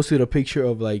 and he posted a picture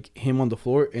of like him on the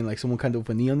floor and like someone kind of with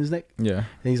a knee on his neck. Yeah. And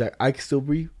he's like, I can still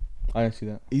breathe. I didn't see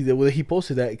that. He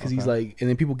posted that because he's like, and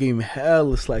then people gave him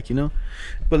hella slack, you know.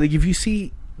 But like, if you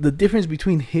see the difference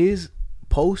between his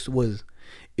post was,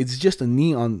 it's just a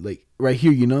knee on like right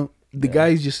here, you know. The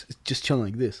guy's just chilling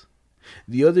like this.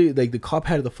 The other, like, the cop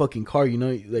had the fucking car, you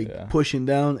know, like pushing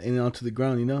down and onto the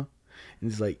ground, you know.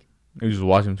 And it's like, you just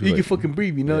watch him too. He can fucking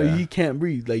breathe, you know. He can't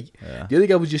breathe. Like the other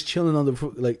guy was just chilling on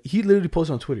the, like, he literally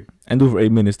posted on Twitter. And do it for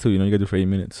 8 minutes too, you know. You gotta do it for 8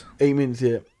 minutes. 8 minutes,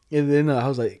 yeah. And then I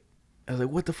was like,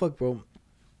 what the fuck, bro?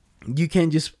 You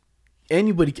can't just,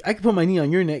 anybody, I can put my knee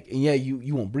on your neck and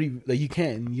you won't breathe. Like, you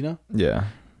can, you know? Yeah.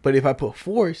 But if I put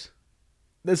force,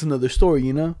 that's another story,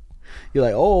 you know? You're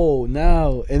like, oh,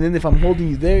 now. And then if I'm holding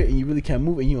you there and you really can't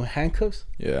move and you're in handcuffs.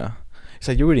 Yeah. It's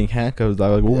like, you're already in handcuffs,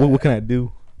 dog. Like, what can I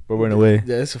do? We're running away.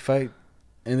 Yeah, that's a fact.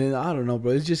 And then, I don't know,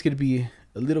 bro. It's just going to be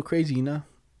a little crazy, you know?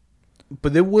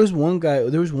 But there was one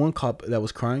cop that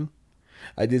was crying.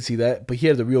 I did see that. But he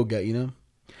had the real guy, you know?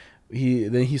 He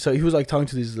was like talking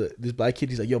to this black kid.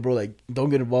 He's like, yo, bro, like, don't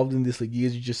get involved in this. Like, you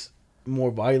guys are just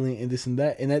more violent and this and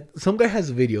that. And some guy has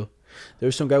a video. There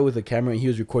was some guy with a camera and he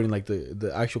was recording like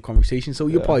the actual conversation. So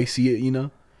you'll probably see it, you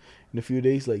know, in a few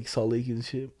days, like Salt Lake and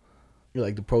shit,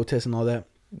 like the protests and all that.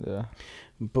 Yeah.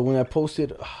 But when I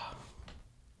posted,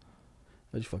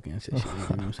 I just fucking said shit. You know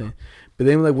what I'm saying? But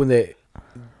then like when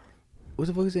what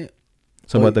the fuck is that?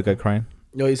 Something about that guy crying.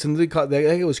 No, that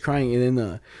guy was crying, and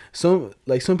then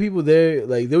some people there,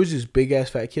 like, there was this big ass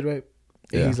fat kid, right?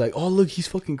 And he's like, oh, look, he's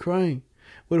fucking crying.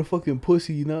 What a fucking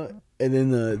pussy, you know? And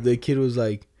then the kid was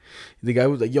like, the guy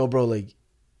was like, yo, bro, like,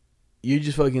 you're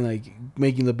just fucking like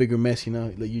making the bigger mess, you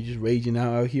know? Like, you're just raging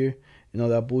out here and all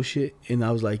that bullshit. And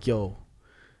I was like,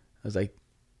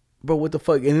 bro, what the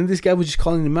fuck? And then this guy was just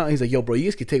calling him out. He's like, yo, bro, you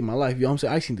guys can take my life. You know what I'm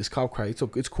saying? I seen this cop cry.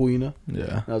 It's cool, you know?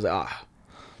 Yeah. And I was like,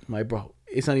 I'm like, bro,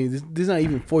 it's not even, this is not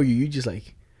even for you. You just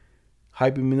like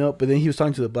hyping me up. But then he was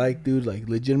talking to the black dude, like,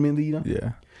 legitimately, you know?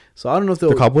 Yeah. So I don't know if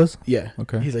the cop was? Yeah.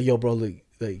 Okay. He's like, yo, bro, like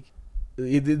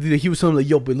he was telling like,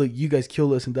 yo, but look, you guys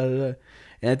killed us and da da da.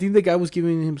 And I think the guy was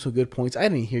giving him some good points. I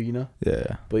didn't hear, you know.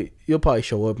 Yeah. But you'll probably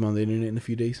show up on the internet in a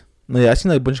few days. No, yeah, I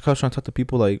seen like a bunch of cops trying to talk to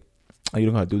people like, oh, you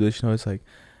don't gotta do this, you know. It's like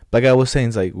I was saying,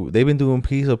 it's like they've been doing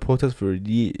peaceful protests for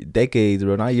decades,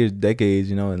 or not years, decades,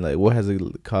 you know. And like, what hasn't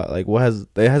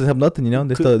helped nothing, you know.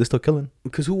 They're still killing.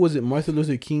 Because who was it? Martin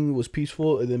Luther King was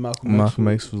peaceful, and then Malcolm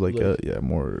X was like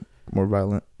more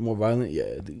violent. More violent,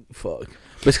 yeah. Dude, fuck.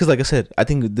 But it's because, like I said, I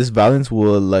think this violence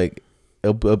will like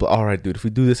it'll be, all right, dude. If we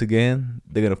do this again,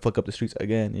 they're gonna fuck up the streets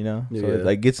again. You know, so it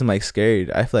like gets them like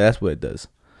scared. I feel like that's what it does.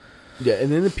 Yeah,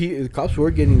 and then the cops were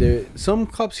getting there. Some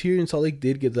cops here in Salt Lake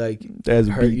did get like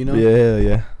hurt, you know.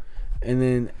 Yeah. And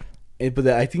then, but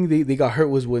I think they got hurt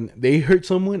was when they hurt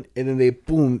someone, and then they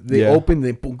opened,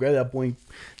 they boom, grab that boy,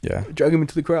 drag him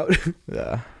into the crowd.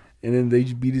 Yeah. And then they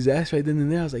just beat his ass right then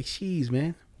and there. I was like, jeez,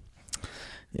 man.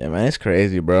 Yeah, man, it's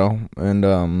crazy, bro. And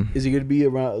is it gonna be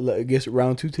around? I guess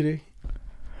round 2 today.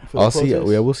 I'll see.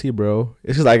 Yeah, we'll see, bro.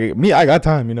 It's just like me. I got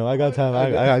time, you know. I got time.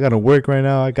 I gotta work right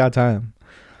now. I got time.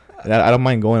 And I don't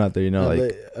mind going out there, you know.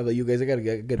 I'm like you guys. I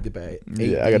gotta dip at 8.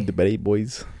 Yeah, I got dip at 8,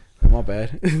 boys. My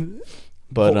bad.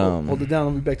 But hold it down.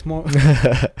 I'll be back tomorrow.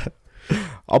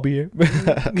 I'll be here.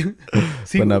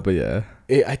 See, but yeah.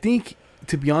 I think,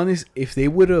 to be honest, if they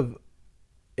would have,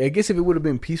 I guess if it would have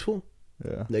been peaceful,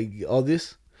 like all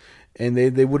this, and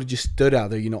they would have just stood out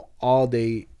there, you know, all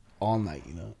day, all night,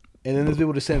 you know. And then if they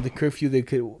would have sent the curfew, they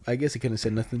could. I guess they couldn't have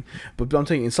said nothing. But I'm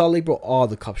telling you, in Salt Lake, bro, all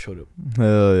the cops showed up.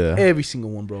 Hell yeah! Every single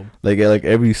one, bro. Like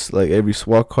every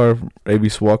SWAT car, every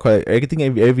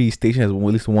station has at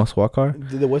least one SWAT car.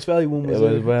 The West Valley one was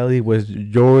West Valley, West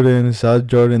Jordan, South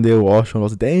Jordan. They were all showing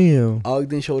up. Damn.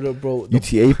 Ogden showed up, bro.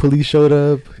 UTA police showed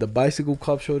up. The bicycle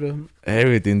cop showed up.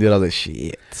 Everything. Did all that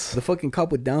shit. The fucking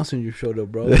cop with Down syndrome showed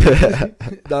up, bro.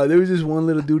 Nah, there was this one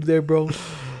little dude there, bro.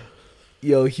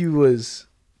 Yo, he was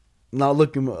not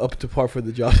looking up to par for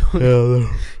the job.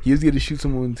 He was gonna shoot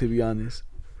someone, to be honest.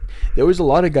 There was a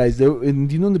lot of guys there,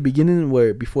 and you know in the beginning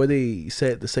where before they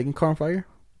set the second car on fire,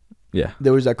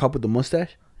 there was that cop with the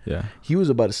mustache. He was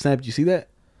about to snap. Did you see that?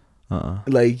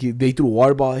 Like they threw a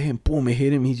water ball at him, boom, it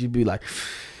hit him. He just be like,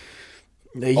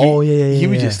 he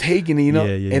was just taking it, you know.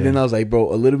 And then I was like,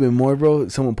 bro, a little bit more, bro.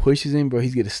 Someone pushes him, bro.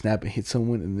 He's gonna snap and hit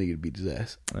someone, and they're gonna beat his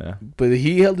ass. But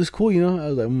he held his cool, you know. I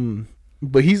was like,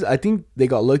 But I think they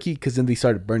got lucky because then they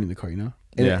started burning the car, you know?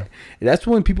 And that's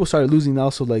when people started losing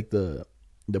also, like, the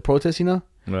protests, you know?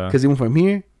 Because they went from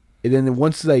here, and then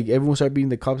once, like, everyone started beating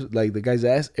the cops, like, the guy's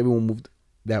ass, everyone moved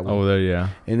that way. Oh, there, yeah.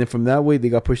 And then from that way, they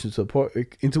got pushed into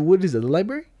what is it, the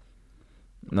library?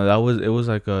 No, it was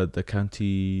like the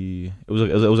county, it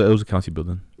was a county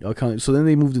building. Oh, so then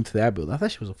they moved into that building. I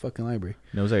thought she was a fucking library.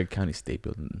 No, it was like a county state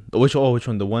building. Which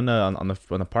one? The one on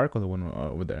the park or the one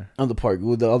over there? On the park,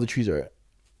 where all the trees are at.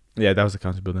 Yeah, that was the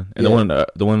county building, and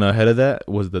the one ahead of that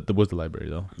was the library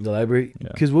though. The library,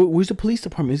 because where's the police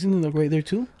department? Isn't it like right there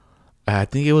too? I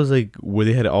think it was like where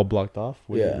they had it all blocked off.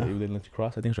 Where they let you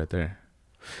cross. I think it's right there.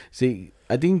 See,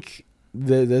 I think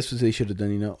that's what they should have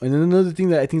done, you know. And then another thing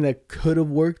that I think that could have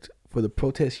worked for the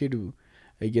protest here to,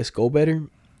 I guess, go better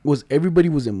was everybody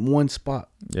was in one spot.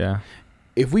 Yeah.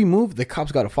 If we move, the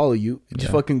cops got to follow you.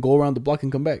 Just fucking go around the block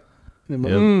and come back.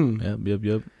 And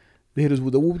Yep. They hit us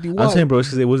with a whoop-de-wop. I'm saying, bro, it's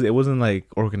because it wasn't like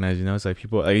organized, you know. It's like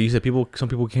people, like you said, some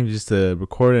people came just to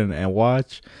record and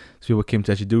watch. Some people came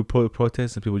to actually do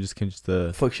protests, and people just came just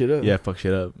to fuck shit up. Yeah, fuck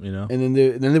shit up, you know. And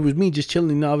then there was me just chilling.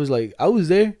 You know, I was there. I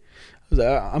was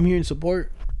like, I'm here in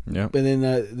support. Yeah. And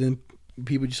then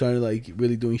people just started like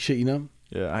really doing shit, you know.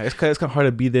 Yeah, it's kind of hard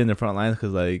to be there in the front lines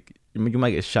because like you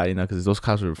might get shot, you know, because those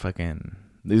cops were fucking.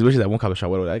 Especially that one cop shot.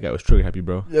 That guy was trigger happy,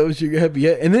 bro. That was trigger happy,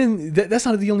 yeah. And then that's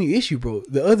not the only issue, bro.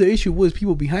 The other issue was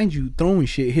people behind you throwing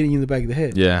shit, hitting you in the back of the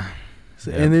head. Yeah.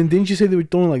 And then didn't you say they were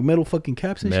throwing like metal fucking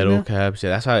caps and shit? Metal caps,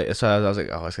 yeah. That's why I was like,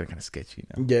 oh, it's kind of sketchy.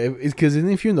 You know? Yeah, it's because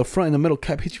if you're in the front and the metal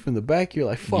cap hits you from the back, you're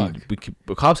like, fuck.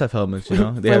 But cops have helmets, you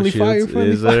know. They have shields.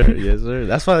 Yes, sir.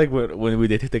 That's why like when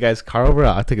they took the guy's car over,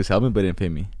 I took his helmet, but it didn't pay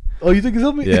me. Oh, you took his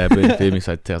helmet? Yeah, but it didn't pay me.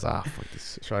 So I was like, fuck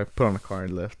this. So I put on the car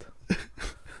and left.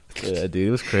 Yeah, dude,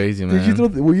 it was crazy, man.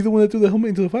 Were you the one that threw the helmet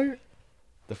into the fire?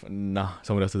 Nah,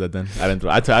 someone else did that then. I didn't throw.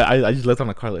 I just left on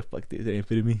the car like, fuck this, it ain't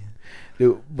fitting me.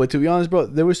 Dude, but to be honest, bro,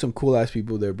 there were some cool ass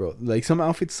people there, bro. Like some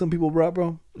outfits some people brought,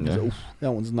 bro. Yeah. Like,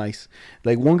 that one's nice.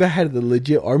 Like one guy had the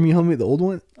legit army helmet, the old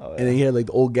one, and then he had like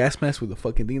the old gas mask with the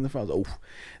fucking thing in the front. I was like,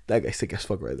 that guy's sick as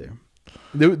fuck right there.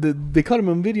 They caught him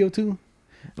on video too.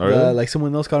 Oh, really? Like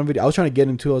someone else caught him on video. I was trying to get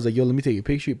him too. I was like, yo, let me take a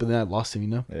picture, but then I lost him, you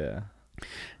know. Yeah.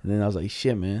 And then I was like,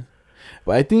 shit, man.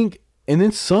 But I think, and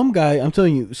then some guy, I'm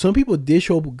telling you, some people did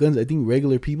show up with guns. I think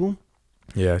regular people.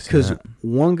 Yeah, because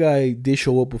one guy did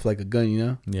show up with like a gun, you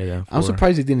know. Yeah. I'm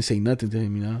surprised they didn't say nothing to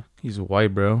him, you know. He's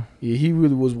white, bro. Yeah, he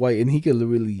really was white, and he could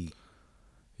really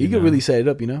set it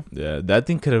up, you know. Yeah, that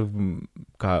thing could have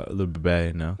got a little bit bad,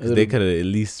 you know. Cause they could have at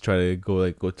least tried to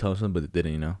go tell something, but they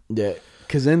didn't, you know. Yeah,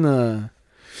 because then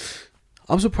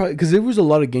I'm surprised because there was a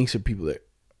lot of gangster people there.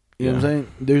 You know what I'm saying?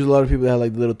 There's a lot of people that had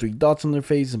like the little 3 dots on their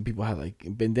face. Some people had like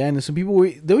bandanas. Some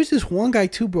people there was this one guy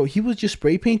too, bro. He was just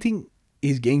spray painting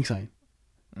his gang sign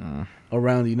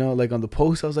around, you know, like on the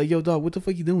post. I was like, yo, dog, what the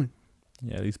fuck you doing?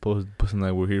 Yeah, these posts put something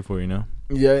like we're here for, you know.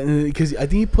 Yeah, because I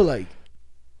think he put like,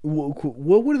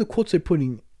 what are the quotes they're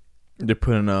putting? They're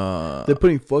putting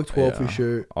fuck 12 yeah, for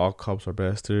sure. all cops are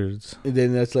bastards. And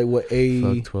then that's like what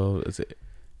Fuck 12 is it?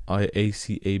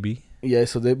 ACAB. Yeah,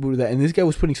 so they put that, and this guy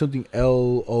was putting something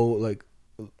LO like.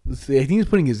 I think he's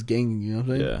putting his gang. You know what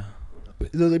I'm saying? Yeah.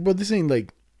 So like, bro, this ain't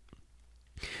like.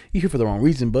 You here for the wrong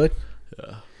reason, bud.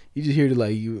 Yeah. You just here to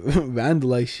like you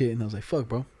vandalize shit, and I was like, fuck,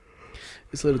 bro.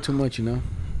 It's a little too much, you know.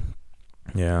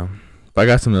 Yeah, but I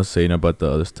got something else to say, you know, about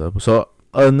the other stuff. So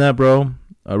other than that, bro,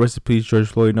 rest in peace, George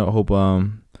Floyd. You know,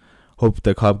 hope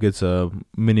the cop gets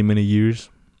many years,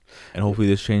 and hopefully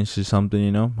this changes something.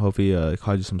 You know, hopefully it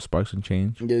causes some sparks and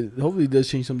change. Yeah, hopefully it does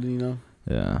change something, you know.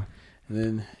 Yeah. And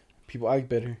then people act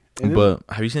better. And but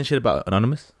have you seen shit about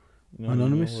Anonymous? You know,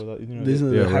 Anonymous? This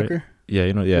is the hacker. Right? Yeah,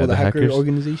 you know, yeah, the hacker hackers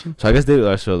organization. So I guess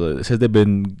it says they've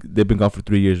been gone for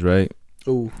 3 years, right?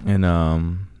 Oh. And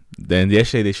then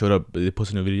yesterday they showed up. They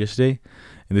posted a video yesterday,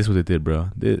 and this is what they did, bro.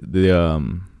 They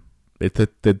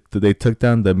took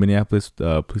down the Minneapolis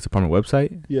police department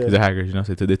website. Yeah. The hackers, you know,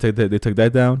 so they took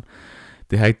that down.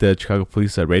 They hacked the Chicago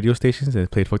police radio stations and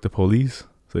played "Fuck the Police."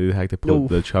 So they hacked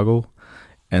the Chicago,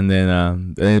 and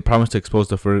then they promised to expose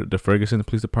the Ferguson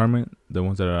police department, the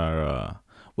ones that are.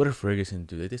 What did Ferguson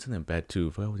do? They did something bad too.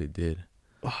 I forgot what they did.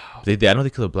 They did. I know they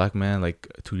killed a black man like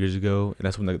 2 years ago, and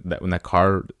that's when that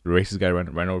car racist guy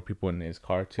ran over people in his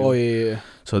car too. Oh yeah.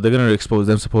 So they're gonna expose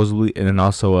them supposedly, and then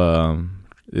also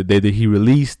he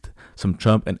released some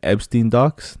Trump and Epstein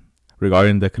docs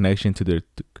regarding the connection to their.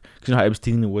 Cause you know how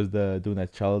Epstein was doing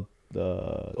that child.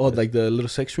 Like the little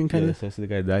sex ring kind of. Yeah, the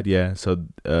guy died. Yeah. So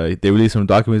they released some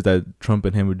documents that Trump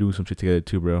and him were doing some shit together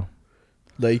too, bro.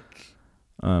 Like.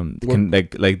 They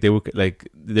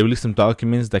released some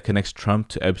documents that connects Trump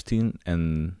to Epstein,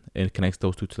 and it connects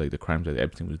those two to like the crimes that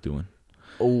Epstein was doing.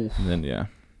 Oh. And then yeah.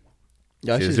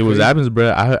 See what happens,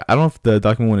 bro. I don't know if the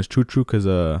document one is true, cause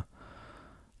I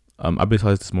basically saw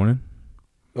this morning.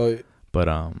 Oh. Yeah. But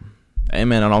hey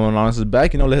man, Anonymous is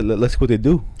back. You know, let's see what they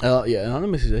do. Yeah,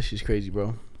 Anonymous is actually crazy,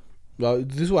 bro. Well,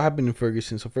 this is what happened in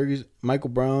Ferguson. So Michael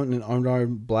Brown, an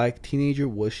unarmed black teenager,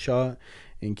 was shot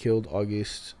and killed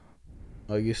August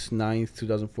 9th,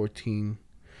 2014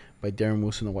 by Darren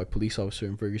Wilson, a white police officer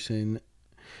in Ferguson.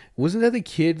 Wasn't that the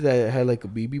kid that had like a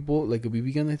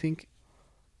BB gun, I think?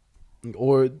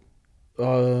 Or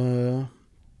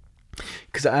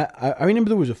cuz I remember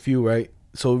there was a few, right?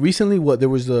 So recently there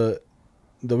was the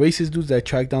racist dudes that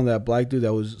tracked down that black dude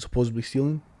that was supposedly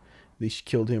stealing. They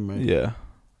killed him, right? Yeah.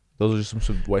 Those are just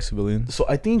some white civilians. So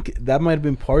I think that might have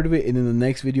been part of it, and then the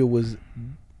next video was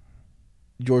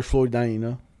George Floyd dying, you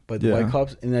know? By the white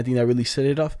cops, and I think that really set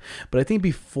it off. But I think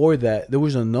before that, there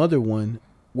was another one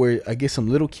where I guess some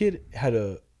little kid had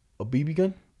a BB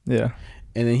gun. Yeah.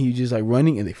 And then he just like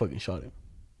running, and they fucking shot him.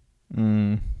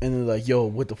 And they're like, "Yo,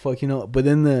 what the fuck," you know? But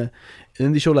then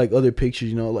they show like other pictures,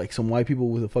 you know, like some white people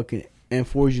with a fucking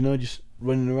M4s, you know, just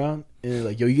running around, and they're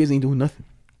like, "Yo, you guys ain't doing nothing."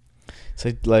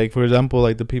 It's like for example,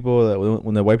 like the people that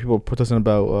when the white people protesting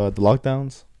about the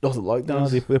lockdowns. Oh, the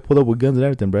lockdowns. They pulled up with guns and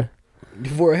everything, bro.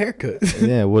 For a haircut.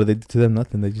 Yeah, what did they do to them?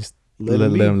 Nothing. They just let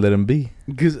them be.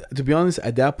 Because to be honest,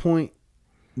 at that point,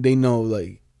 they know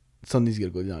like something's gonna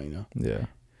go down. You know. Yeah.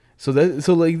 So that's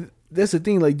the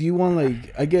thing. Like, do you want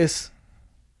like I guess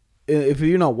if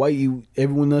you're not white,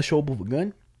 everyone else show up with a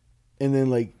gun, and then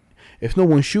like if no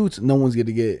one shoots, no one's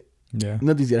gonna get. Yeah.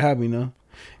 Nothing's gonna happen. You know.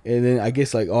 And then I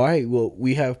guess like all right, well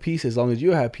we have peace as long as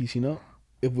you have peace. You know.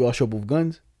 If we all show up with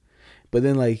guns, but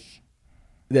then like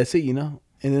that's it. You know.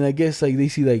 And then I guess like they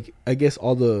see like I guess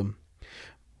all the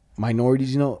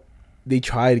minorities, you know, they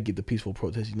try to get the peaceful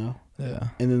protest, you know. Yeah.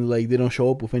 And then like they don't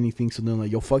show up with anything, so then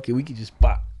like yo fuck it, we could just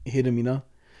hit him, you know.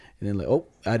 And then like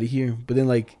out of here. But then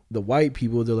like the white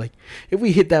people, they're like, if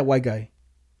we hit that white guy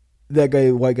in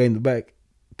the back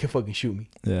can fucking shoot me.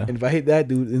 Yeah. And if I hit that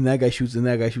dude, then that guy shoots, and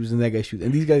that guy shoots, and that guy shoots,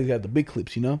 and these guys got the big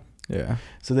clips, you know. Yeah.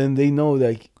 So then they know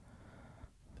like,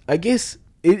 I guess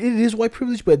it is white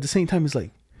privilege, but at the same time it's like.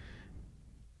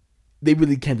 They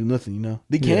really can't do nothing, you know.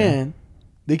 They can. Yeah.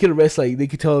 They could arrest they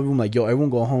could tell everyone yo,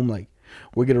 everyone go home,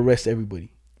 we're gonna arrest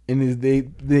everybody. And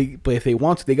but if they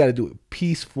want to, they gotta do it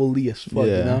peacefully as fuck,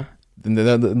 you know.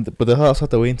 But they also have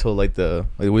to wait until what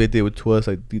they did to us,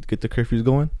 get the curfews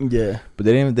going. Yeah. But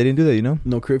they didn't do that, you know.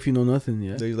 No curfew, no nothing.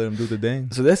 Yeah. They just let them do the thing.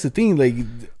 So that's the thing.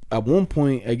 At one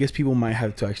point, I guess people might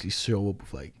have to actually show up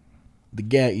with the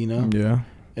gat, you know. Yeah.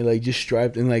 And just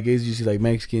strapped, and it's just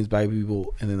Mexicans, black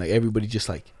people, and then everybody just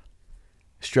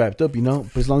strapped up, you know.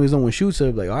 But as long as no one shoots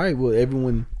up, all right, well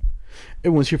everyone's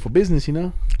here for business, you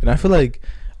know. And I feel like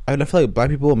black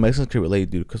people and Mexicans can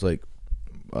relate, dude, because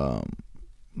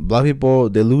black people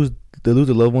they lose their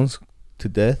loved ones to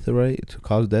death, right? To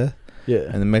cause death. Yeah.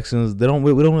 And the Mexicans, we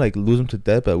don't like lose them to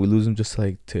death, but we lose them just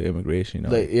like to immigration, you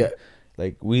know. Like, yeah.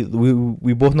 Like we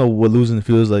both know what losing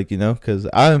feels like, you know, because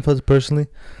I haven't felt it personally,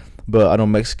 but I know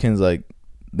Mexicans, like,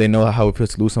 they know how it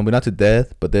feels to lose somebody, not to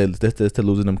death, but they're still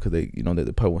losing them because they, you know, they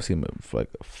probably won't see them for like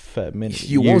a fat minute.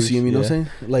 You won't see him, you know what I'm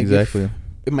saying? Like, exactly.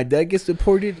 If my dad gets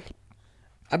deported,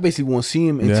 I basically won't see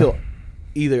him until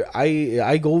either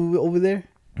I go over there.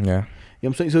 Yeah. You know what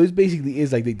I'm saying? So it basically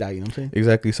is like they die, you know what I'm saying?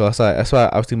 Exactly. So that's why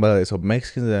I was thinking about it. So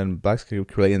Mexicans and blacks can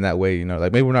relate in that way, you know.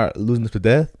 Like, maybe we're not losing them to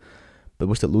death, but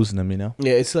we're still losing them, you know?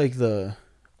 Yeah, it's like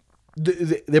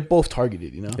they're both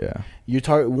targeted, you know? Yeah.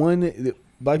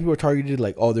 Black people are targeted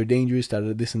like, oh, they're dangerous,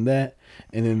 this and that,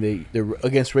 and then they're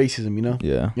against racism, you know.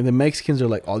 Yeah. And the Mexicans are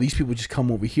like, oh, these people just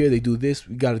come over here, they do this,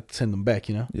 we gotta send them back,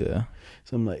 you know. Yeah.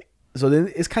 So I'm like, so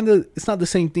then it's not the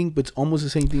same thing, but it's almost the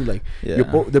same thing. Like,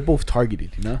 they're both targeted,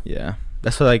 you know. Yeah.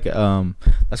 That's what like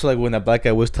when that black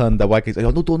guy was telling that white guy, like, oh,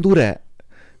 no, don't do that.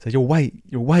 It's like, you're white,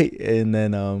 and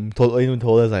then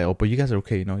told us like, oh, but you guys are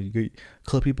okay, you know, you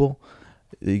color people,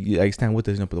 you stand with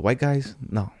us, you know, but the white guys,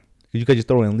 no, you guys just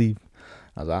throw it and leave.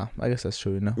 I was like, I guess that's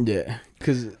true, you know. Yeah,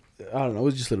 because I don't know, it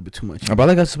was just a little bit too much. But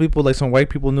I got some people, like some white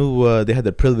people knew they had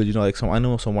the privilege, you know. Like I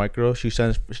know some white girl, she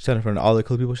stands in front of all the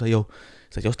colored people. She's like, yo,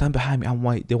 stand behind me. I'm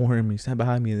white. They won't hurt me. Stand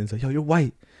behind me. And it's like, yo, you're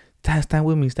white. Stand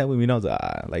with me. You know, I was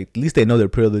like at least they know their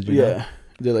privilege. You know?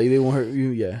 They're like, they won't hurt you.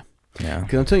 Yeah. Yeah.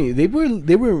 Because I'm telling you, they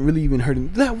weren't really even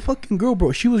hurting that fucking girl,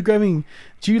 bro. She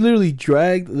literally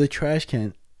dragged the trash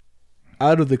can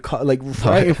out of the cop, like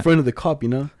right in front of the cop, you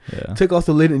know. Yeah. Took off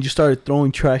the lid and just started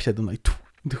throwing trash at them, like.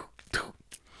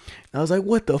 I was like,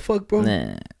 what the fuck, bro?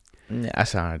 Nah, I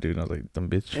saw her, dude. I was like, dumb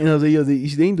bitch. And I was like, yo,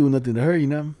 they ain't doing nothing to her, you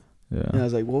know. Yeah. And I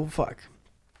was like, well, fuck.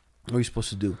 What are you supposed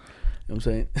to do? You know what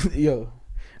I'm saying? Yo,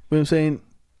 what I'm saying,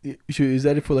 is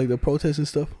that it for like the protests and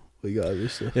stuff? We got other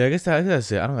stuff. Yeah, I guess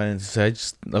that's it. I don't know. I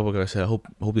just like what I said. I hope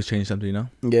this changed something, you know.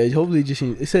 Yeah, hopefully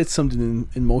it set something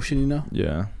in motion, you know.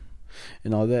 Yeah.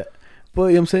 And all that, but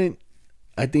you know what I'm saying,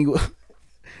 I think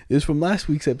it was from last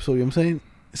week's episode. You know what I'm saying.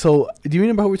 So, do you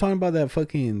remember how we were talking about that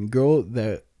fucking girl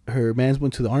that her man's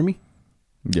went to the army?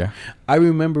 Yeah. I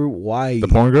remember why. The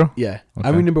porn girl? Yeah. Okay.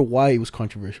 I remember why it was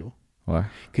controversial. Why?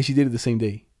 Because she did it the same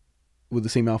day with the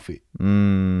same outfit.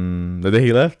 The day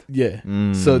he left? Yeah.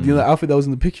 So, the outfit that was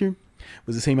in the picture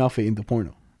was the same outfit in the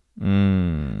porno.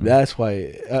 That's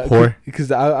why.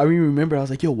 Because I remember, I was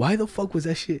like, yo, why the fuck was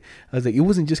that shit? I was like, it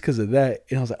wasn't just because of that.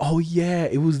 And I was like, oh, yeah,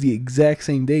 it was the exact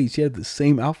same day. She had the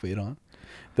same outfit on.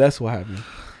 That's what happened.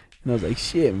 And I was like,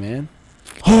 shit, man.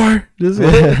 Whore.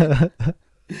 And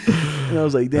I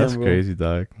was like, damn, that's bro. crazy,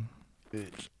 dog.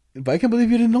 But I can't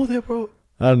believe you didn't know that, bro.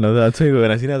 I don't know that. I'll tell you,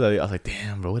 when I seen that, I was like,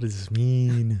 damn, bro, what does this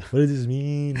mean? There's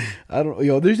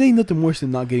ain't nothing worse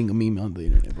than not getting a meme on the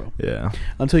internet, bro. Yeah.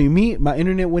 I'm telling you, my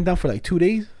internet went down for like 2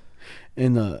 days.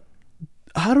 And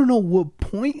I don't know what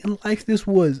point in life this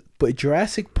was, but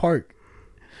Jurassic Park.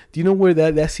 Do you know where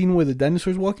that scene where the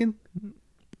dinosaurs walking?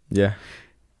 Yeah.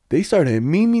 They started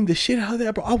memeing the shit out of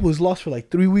that, bro. I was lost for like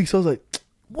 3 weeks. I was like,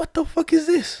 what the fuck is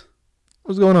this?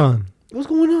 What's going on?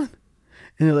 And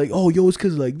they're like, oh, yo, it's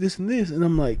because like this and this. And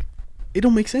I'm like, it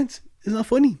don't make sense. It's not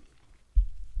funny.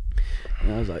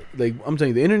 And I was like, I'm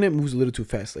telling you, the internet moves a little too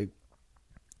fast. Like,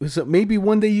 so maybe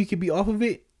one day you could be off of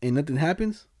it and nothing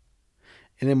happens.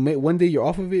 And then one day you're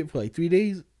off of it for like 3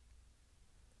 days.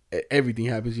 Everything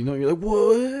happens, you know? You're like,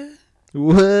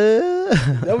 what?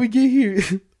 How we get here?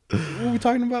 What are we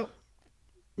talking about?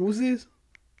 What's this?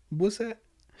 What's that?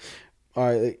 All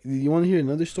right, like, you want to hear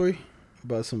another story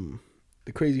about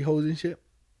the crazy hoes and shit?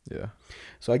 Yeah.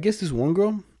 So I guess this one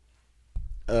girl,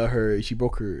 she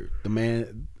broke the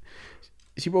man's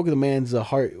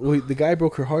heart. Well, the guy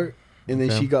broke her heart, and then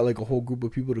she got like a whole group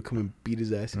of people to come and beat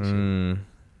his ass and shit.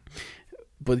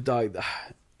 But dog,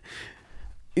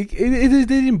 they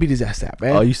didn't beat his ass that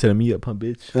bad. Oh, you set me up, huh,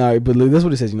 bitch? All right, but like, that's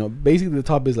what it says. You know, basically the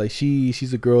top is like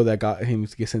she's a girl that got him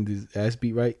to get sent his ass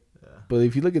beat, right? Yeah. But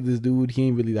if you look at this dude, he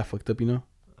ain't really that fucked up, you know.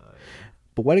 Yeah.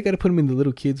 But why they gotta put him in the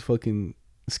little kid's fucking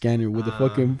scanner with the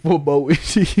fucking football and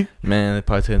shit? Man, they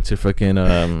probably turned to fucking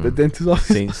the dentist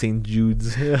office, St.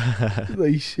 Jude's.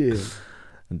 Like shit.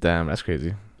 Damn, that's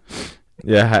crazy.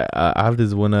 Yeah, I have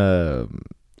this one. All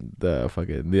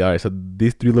right. So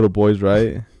these 3 little boys,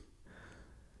 right?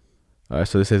 All right,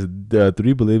 so it says the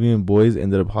 3 Bolivian boys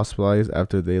ended up hospitalized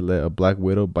after they let a black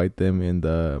widow bite them in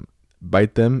the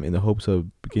hopes of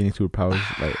gaining superpowers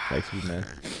like Superman.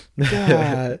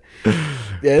 God.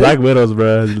 Yeah, black widows,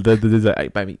 bro. They're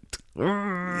like, bite me.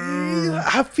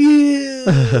 I feel.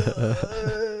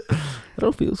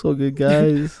 don't feel so good,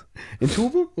 guys. And 2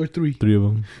 of them or 3? 3 of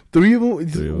them. 3 of them.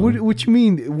 Three of What? them. What you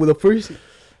mean? Well, the first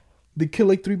they kill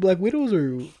like 3 Black Widows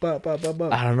or ba.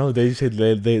 I don't know. They said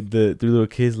the 3 little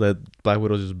kids let Black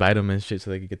Widow just bite them and shit so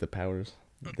they could get the powers.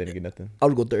 They didn't get nothing. I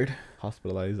would go 3rd.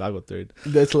 Hospitalized. I'll go 3rd.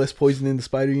 That's less poison in the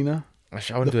spider, you know. I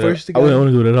wouldn't The do first that. guy- I wouldn't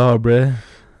want to do it at all, bruh.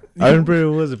 I remember it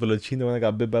was a Chino when I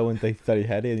got bit by one. They thought he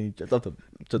had it and he jumped off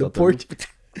The porch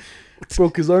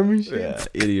broke his arm and shit. Yeah,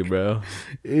 idiot, bro.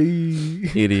 Hey.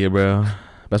 Idiot, bro.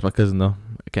 That's my cousin though.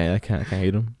 I can't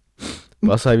hate him.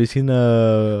 But also, have you seen you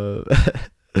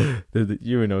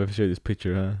already know if I showed this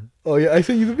picture, huh? Oh yeah, I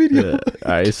sent you the video. Yeah.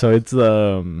 Alright, so it's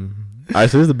alright,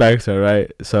 so this is the backstory,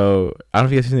 right? So I don't know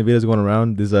if you guys seen the videos going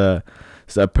around. There's a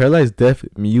paralyzed deaf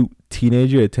mute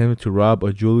teenager attempted to rob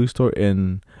a jewelry store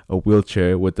in a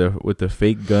wheelchair with a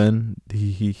fake gun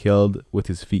he held with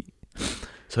his feet.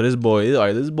 So this boy did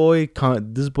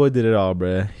it all,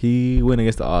 bruh. He went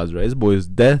against the odds, right? This boy is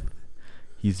deaf,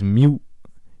 he's mute,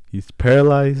 he's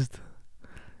paralyzed,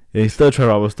 and he still tried to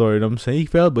rob a store. You know what I'm saying? He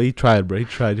failed, but he tried, bro. He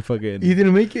tried. He fucking. He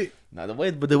didn't make it. Nah,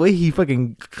 the way he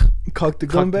fucking Cocked the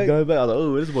gun back. I was like,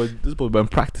 oh, this boy been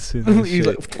practicing. and He's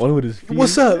shit. like, only with his feet.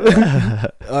 What's up?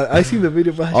 I seen the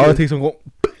video. But All it takes him go,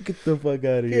 get the fuck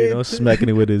out of here, you know, smacking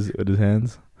it with his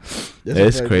hands. That's Yeah,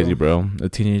 it's right, crazy, bro. A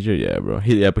teenager, yeah, bro. But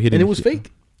he And didn't. it was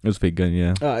fake. It was fake gun,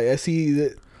 yeah. I see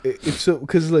that. It's so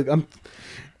because look,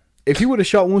 if he would have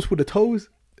shot once with the toes,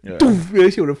 Yeah.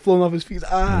 that shit would have flown off his feet.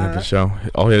 Yeah, for sure.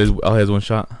 All he has one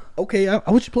shot, Okay, I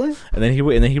was just playing. and then he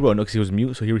wrote no because he was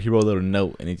mute, so he wrote a little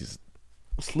note and he just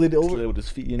Slid it over. slid it with his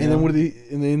feet. You know? And then what did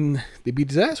then they beat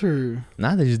his ass or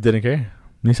Nah, they just didn't care.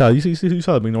 You saw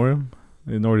them ignore him.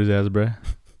 They ignored his ass, bro.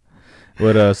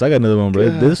 But so I got another one, bro.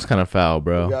 Yeah. This is kind of foul,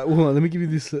 bro. Yeah, hold on, let me give you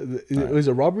this. Is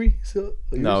it robbery still?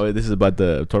 No, this is about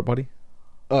the tour party.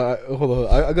 Hold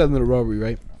on. I got another robbery,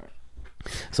 right?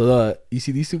 So you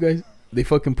see these 2 guys? They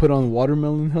fucking put on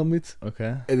watermelon helmets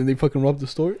Okay. and then they fucking robbed the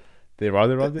store. They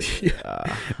robbed it?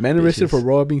 Yeah. Man arrested for bitches.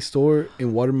 robbing store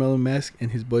in watermelon mask, and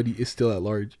his buddy is still at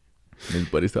large. His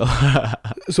buddy still.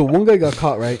 So one guy got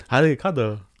caught, right? How did they get caught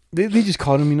though? They just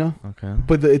caught him, you know. Okay.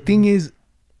 But the thing is,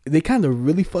 they kind of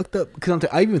really fucked up because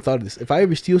I even thought of this. If I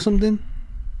ever steal something,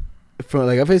 from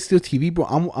like if I steal TV, bro,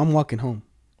 I'm walking home.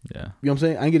 Yeah. You know what I'm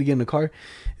saying? I ain't gonna get in the car.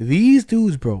 These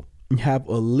dudes, bro, have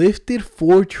a lifted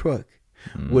Ford truck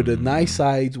with the nice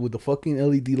sides with the fucking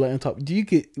LED light on top.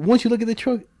 Once you look at the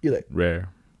truck, you're like, Rare.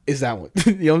 it's that one.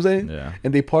 You know what I'm saying? Yeah.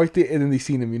 And they parked it and then they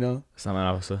seen him, you know? It's not an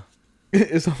officer.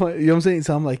 It's you know what I'm saying?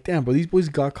 So I'm like, damn, bro, these boys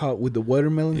got caught with the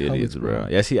watermelon Idiots, helmets, bro.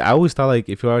 Yeah, see, I always thought like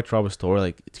if you are to rob a store,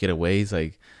 like to get away, it's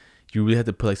like you really have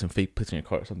to put like some fake plates in your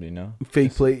car or something, you know?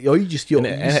 Fake plate. Yo, you just steal. And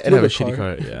you have steal a the shitty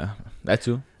car. Yeah. That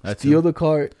too. Steal the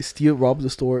car. Rob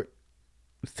the store.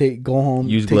 Go home.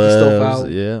 Use take the stuff gloves.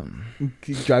 out. Yeah.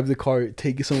 Drive the car.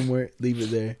 Take it somewhere. Leave it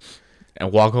there.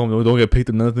 And walk home. Don't get picked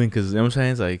up nothing because you know what I'm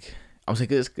saying. It's like I'm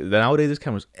saying nowadays there's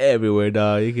cameras everywhere,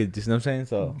 dog. You could just you know what I'm saying.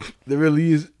 So There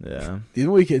really is. yeah. You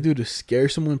know what you can do to scare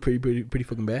someone pretty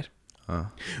fucking bad? Huh?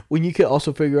 When you can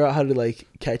also figure out how to like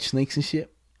catch snakes and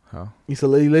shit. How? So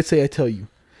let's say I tell you,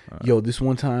 yo, this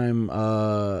one time,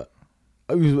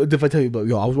 if I tell you about,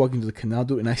 yo, I was walking to the canal,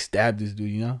 dude, and I stabbed this dude,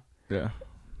 you know? Yeah.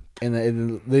 And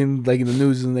then like in the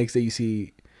news the next day you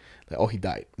see, like, oh, he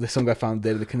died. There's some guy found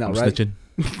dead in the canal, I'm right? snitching.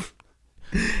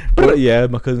 But yeah,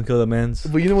 my cousin killed a man's.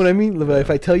 But you know what I mean? Like, if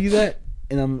I tell you that,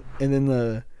 and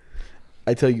then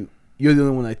I tell you, you're the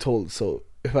only one I told. So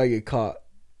if I get caught,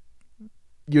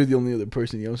 you're the only other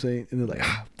person. You know what I'm saying? And they're like,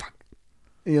 fuck.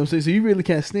 You know what I'm saying? So you really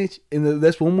can't snitch, and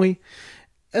that's one way.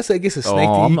 That's I guess a snake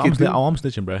thing you could do. I'm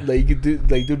snitching, bro. Like you could do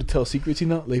to tell secrets, you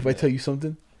know. Like if I tell you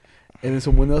something, and then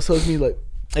someone else tells me, like,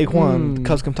 Hey Juan, the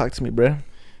cops come talk to me, bruh.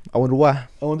 I wonder why.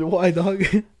 I wonder why, dog.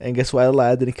 And guess what? I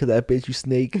lied. I didn't kill that bitch, you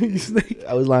snake. You snake.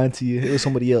 I was lying to you. It was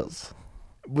somebody else.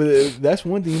 But that's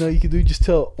one thing, you know, you could do. Just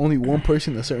tell only one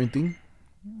person a certain thing,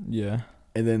 Yeah.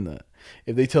 and then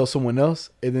if they tell someone else,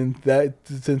 and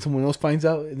then someone else finds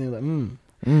out, and they're like,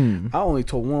 I only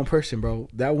told one person, bro.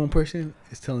 That one person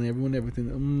is telling everyone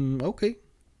everything. Okay.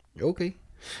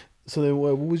 So then,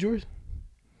 what was yours?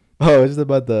 Oh, it's just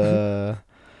about the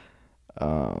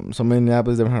so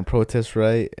Minneapolis they were having a protest,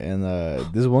 right? And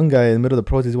this one guy in the middle of the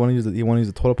protest, he wanted to use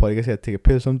the toilet potty. I guess he had to take a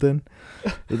piss or something.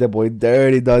 That boy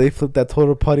dirty, dog. They flipped that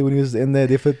toilet potty when he was in there.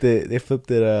 They flipped it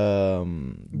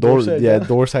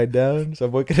door side down. So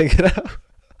boy couldn't get out.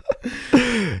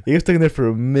 He was stuck in there for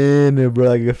a minute, bro,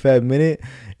 like a fat minute.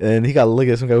 And he got look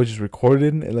at some guy who was just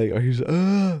recording and like, he was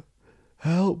like,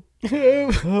 help. And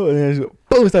then he just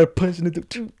boom, started punching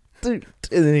it. And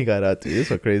then he got out, dude. It's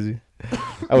so crazy.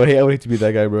 I would hate to be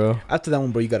that guy, bro. After that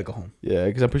one, bro, you gotta go home. Yeah,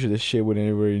 because I'm pretty sure this shit went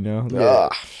anywhere, you know? Yeah.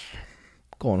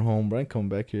 going home, bro. I ain't coming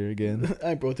back here again.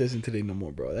 I ain't protesting today no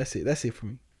more, bro. That's it. That's it for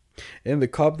me. And the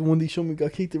cop, the one they showed me,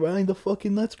 got kicked behind the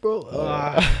fucking nuts, bro.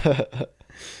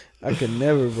 I could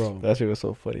never, bro. That shit was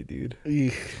so funny, dude.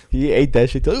 Eek. He ate that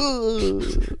shit.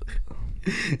 Too.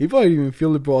 He probably didn't even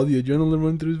feel it, bro. All the adrenaline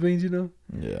running through his veins, you know?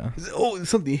 Yeah. He's like, oh,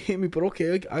 something hit me, but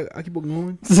okay, I keep on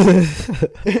going.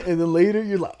 And then later,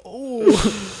 you're like, oh,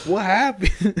 what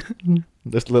happened?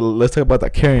 Let's talk about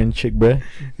that Karen chick, bro.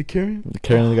 The Karen? The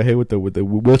Karen that got hit with the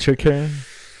wheelchair Karen.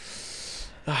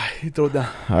 He throw it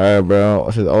down. All right, bro.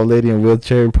 So the old lady in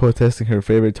wheelchair protesting her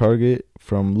favorite target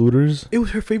from looters. It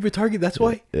was her favorite target, that's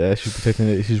why? Yeah, she's protecting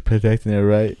it. She's protecting it,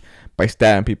 right? By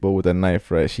stabbing people with a knife,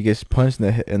 right? She gets punched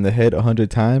in the head 100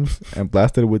 times and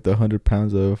blasted with 100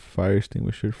 pounds of fire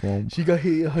extinguisher foam. She got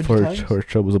hit 100 for times? her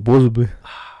troubles, supposedly.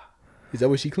 Is that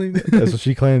what she claimed? That's what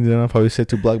she claimed. And I probably said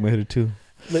to blackmail her too.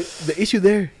 Like, the issue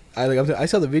there, I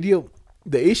saw the video.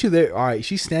 The issue there, all right,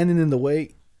 she's standing in the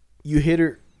way. You hit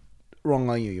her wrong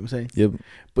on you, you know what I'm saying? Yep.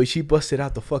 But she busted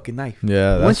out the fucking knife.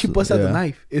 Yeah. Once you bust out the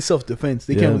knife, it's self-defense.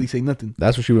 They can't really say nothing.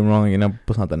 That's what she went wrong,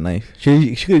 busting out the knife.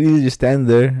 She could either just stand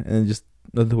there and just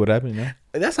nothing would happen, you know?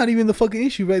 That's not even the fucking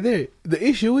issue right there. The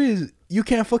issue is you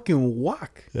can't fucking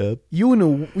walk. Yep.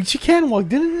 She can walk,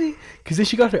 didn't they? Because then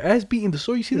she got her ass beat in the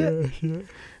store. You see that? Yeah.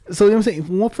 So you know what I'm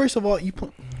saying? Well, first of all,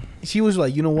 she was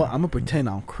like, you know what? I'm gonna pretend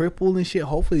I'm crippled and shit.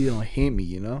 Hopefully they don't hit me,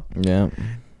 you know? Yeah.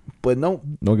 But no,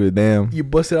 don't give a damn. You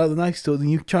busted out the knife still.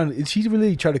 Then she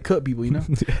really tried to cut people, you know?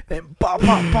 And pop,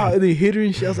 pop, pop. And they hit her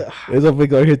and shit. I was like, there's a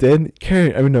big guy here at the end.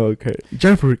 Karen,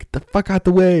 Jennifer, get the fuck out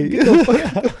the way. Get the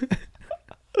fuck out the way.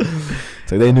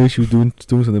 It's like they knew she was doing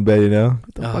something bad, you know?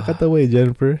 Get the fuck out the way,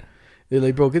 Jennifer. They're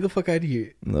like, bro, get the fuck out of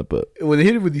here. No, but when they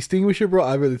hit her with the extinguisher, bro,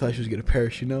 I really thought she was gonna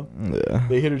perish, you know? Yeah.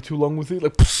 They hit her too long with it,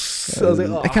 like, I was like,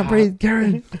 oh, I can't breathe,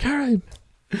 Karen. I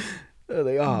was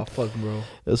like, oh, fuck, bro.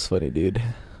 That's funny, dude.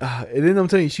 And then I'm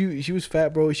telling you, she was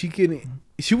fat, bro. She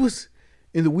was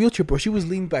in the wheelchair, bro. She was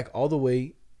leaned back all the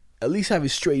way. At least have it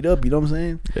straight up, you know what I'm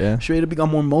saying? Yeah. Straight up, you got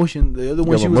more motion. The other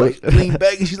one, she was like leaned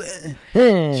back and she's like,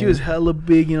 she was hella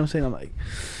big, you know what I'm saying? I'm like,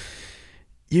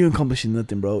 you're accomplishing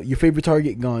nothing, bro. Your favorite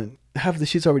target gone. Half the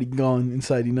shit's already gone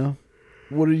inside, you know?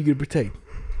 What are you going to protect?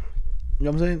 You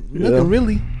know what I'm saying? Nothing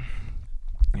really.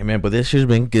 Yeah, man, but this shit's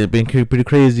been pretty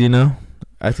crazy, you know?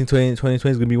 I think 2020 is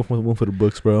going to be one for the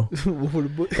books, bro. One for the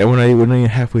books? And we're not even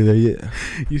halfway there yet.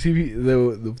 You see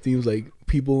the themes like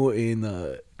people in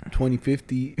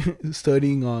 2050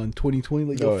 studying on 2020,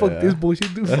 like, yo, fuck this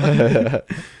bullshit, dude.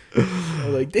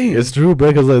 I'm like, damn. It's true, bro,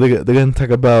 because like, they're going to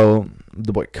talk about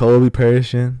the boy Kobe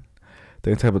perishing.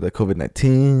 They're going to talk about the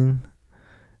COVID-19.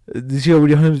 Did you see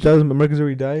already 100,000 Americans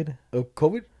already died? Of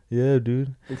COVID? Yeah,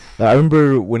 dude. I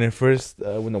remember when when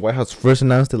the White House first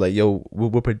announced it, like, yo,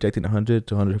 we're projecting 100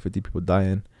 to 150 people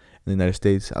dying in the United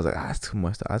States. I was like, that's too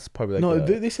much. That's probably like... No,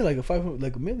 they said like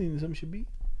a million or something should be.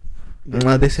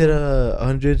 They said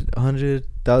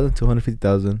 100,000 to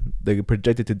 150,000 they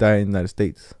projected to die in the United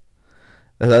States.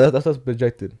 That's what's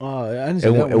projected. Oh, I didn't see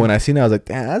and that when I seen it, I was like,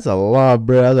 damn, that's a lot,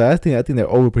 bro. I was like, I think they're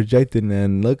over projecting,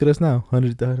 and look at us now,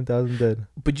 100,000 dead.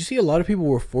 But you see, a lot of people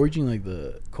were forging like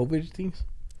the COVID things.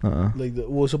 Like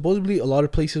supposedly a lot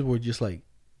of places were just like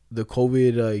the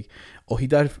COVID, like, oh, he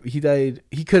died.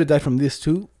 He could have died from this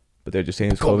too. But they're just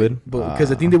saying it's COVID. But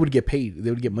because I think they would get paid, they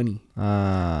would get money.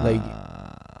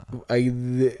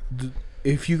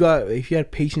 If you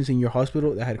had patients in your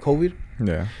hospital that had COVID,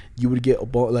 yeah, you would get a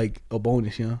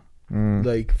bonus, you know,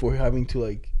 like for having to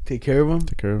like take care of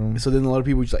them. So then a lot of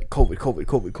people were just like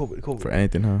COVID for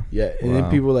anything, huh? Yeah, and then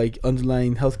people like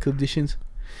underlying health conditions,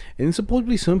 and then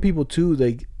supposedly some people too,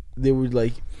 like they were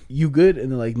like, "You good?"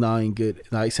 and they're like, "Nah, I ain't good."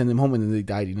 And I send them home, and then they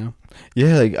died, you know.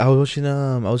 Yeah, like I was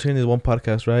hearing this one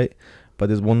podcast, right? But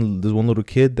there's one little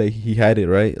kid that he had it,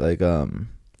 right? Like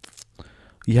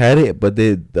he had it, but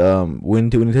they when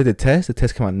they did the test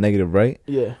came out negative, right?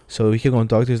 Yeah. So he kept going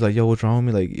to doctors like, yo, what's wrong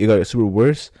with me? Like, it got super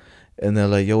worse, and they're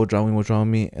like, yo, what's wrong with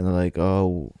me? And they're like,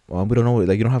 oh, we don't know,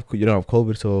 like you don't have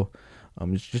COVID, so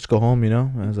just go home, you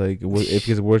know. And I was like, if it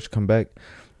gets worse, come back.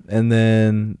 And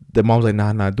then the mom's like,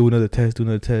 nah, do another test. And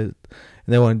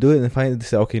they want to do it, and finally they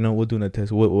said, okay, no, we'll do another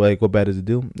test. What bad does it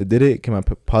do? They did it. It came out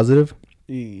positive.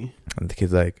 Yeah. And the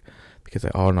kid's like,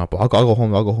 oh no, but I'll go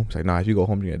home. It's like, nah, if you go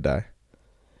home, you're gonna die.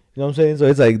 You know what I'm saying? So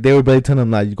it's like they were barely telling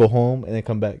him, like, you go home and then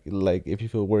come back, like, if you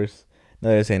feel worse. No,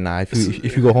 they're saying, nah,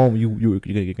 if you go home, you're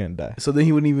gonna die. So then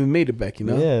he wouldn't even made it back, you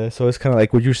know? Yeah. So it's kind of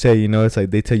like what you say, you know. It's like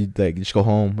they tell you, like, just go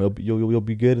home, you'll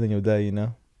be good, and then you'll die, you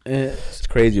know. It's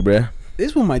crazy, bruh. This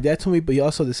is what my dad told me, but he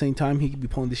also at the same time he could be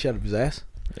pulling this shit out of his ass.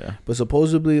 Yeah. But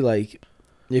supposedly, like,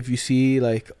 if you see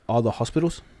like all the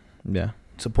hospitals, yeah,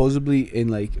 supposedly in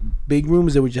like big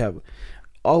rooms, they would just have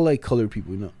all like colored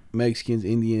people, you know, Mexicans,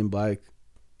 Indian, Black,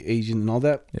 Asian, and all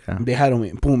that. Yeah. They had them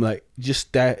in, boom, like just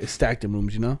stacked in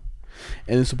rooms, you know.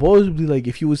 And then supposedly, like,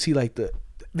 if you would see like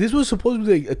this was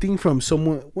supposedly like a thing from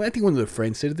someone. Well, I think one of their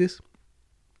friends said this.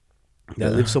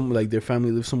 That live somewhere, like their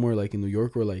family lives somewhere like in New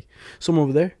York or like somewhere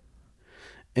over there.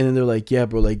 And then they're like, yeah,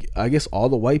 bro, like I guess all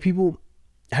the white people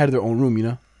had their own room, you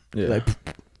know. Yeah.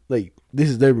 Like this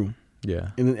is their room. Yeah.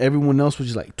 And then everyone else was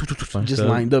just like just up.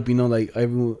 lined up, you know, like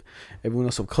everyone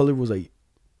else of color was like,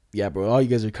 yeah, bro, all you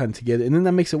guys are kind of together, and then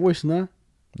that makes it worse, nah?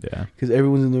 Yeah. Because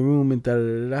everyone's in the room and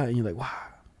and you're like, wow.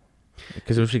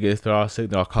 Because if she gets, they're all sick,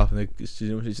 they're all coughing. Like, it's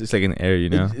just like in the air, you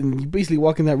know. And you basically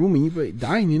walk in that room and you're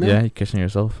dying, you know. Yeah, you're catching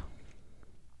yourself.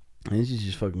 And it's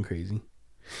just fucking crazy.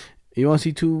 You want to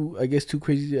see two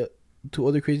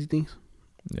other crazy things?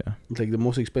 Yeah. It's like the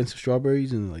most expensive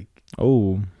strawberries and like.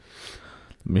 Oh,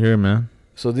 let me hear it, man.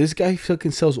 So this guy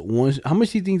fucking sells one. How much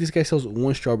do you think this guy sells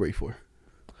one strawberry for?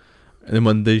 And then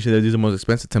when they say these are the most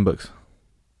expensive, $10.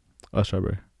 A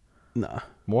strawberry. Nah.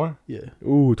 More? Yeah.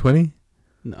 Ooh, 20?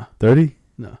 Nah. 30?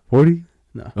 No. 40?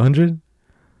 No. 100?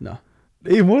 No.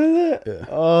 Hey, more than that? Yeah.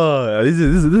 Oh, this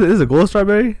is a gold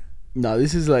strawberry? No,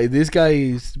 this is like, this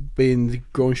guy's been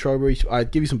growing strawberries. I'll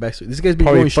give you some backstory. This guy's been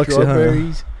Probably growing fucks it, huh?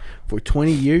 strawberries for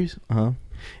 20 years. Uh-huh.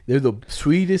 They're the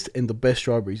sweetest and the best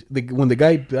strawberries. When the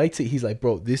guy bites it, he's like,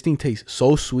 bro, this thing tastes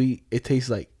so sweet. It tastes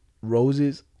like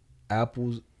roses,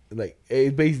 apples. Like,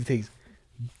 it basically tastes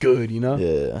good, you know?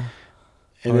 Yeah.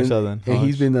 And,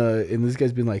 he's been, and this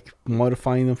guy's been like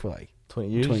modifying them for like 20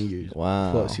 years? 20 years.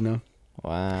 Wow. Plus, you know?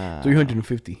 Wow.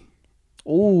 350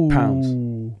 Ooh.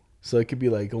 pounds. So it could be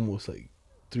like almost like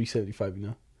 375, you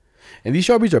know? And these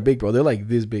strawberries are big, bro. They're like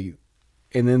this big.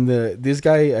 And then this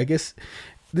guy, I guess,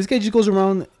 this guy just goes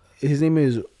around. His name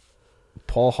is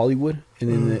Paul Hollywood. And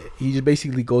then he just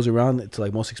basically goes around to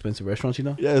like most expensive restaurants, you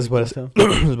know? Yeah, I was about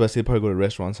to say probably go to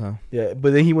restaurants, huh? Yeah,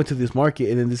 but then he went to this market,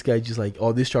 and then this guy just like,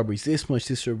 oh, this strawberry's this much,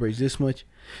 this strawberry's this much.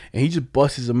 And he just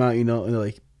busts them out, you know? And they're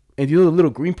like, and you know the little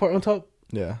green part on top?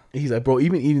 Yeah. And he's like, bro,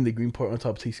 even eating the green part on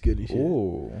top tastes good and shit.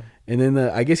 Ooh. And then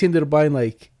I guess he ended up buying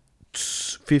like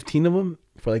 15 of them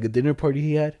for like a dinner party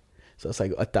he had. So it's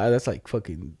like that's like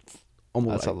fucking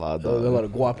almost That's like a lot, a though. lot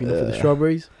of guap, you know, for the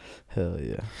strawberries. Hell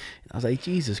yeah. And I was like,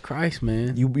 Jesus Christ,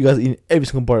 man, You guys eating every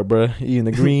single part, bro. Eating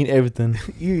the green, everything.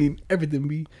 you eat everything,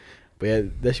 B. But yeah,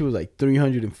 that shit was like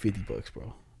 $350,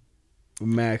 bro,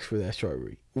 max for that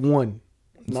strawberry. One,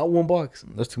 not one box.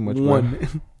 That's too much, One. bro.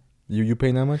 You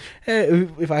paying that much? Hey,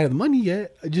 if I had the money, yeah,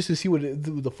 just to see what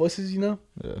the fuss is, you know.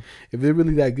 Yeah. If they're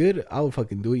really that good, I would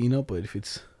fucking do it, you know. But if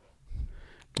it's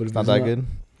Not that good?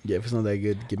 yeah, if it's not that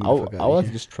good, get me I the fuck out would of like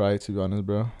here. to just try it, to be honest,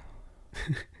 bro.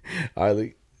 All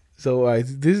right, so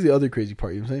this is the other crazy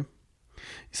part. You know what I'm saying?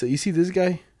 So you see this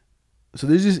guy. So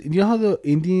there's this. You know how the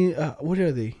Indian? What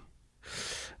are they?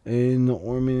 In the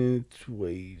ornament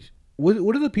wage.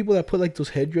 What are the people that put like those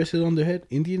headdresses on their head?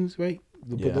 Indians, right?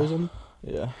 They put Yeah. those on.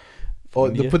 Yeah. Oh,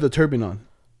 India? they put the turban on.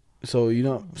 So you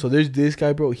know. So there's this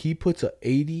guy, bro. He puts a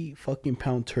 80 fucking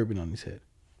pound turban on his head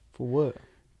For what?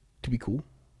 to be cool.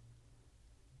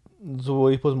 So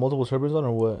what, he puts multiple turbans on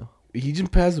or what? He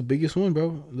just passed the biggest one,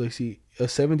 bro. Like, see, a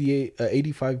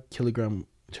 85 kilogram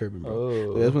turban, bro.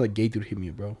 Oh. That's when the gay dude hit me,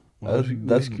 bro. That's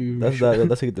That's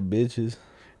like the bitches.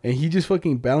 And he just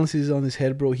fucking balances on his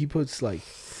head, bro. He puts like,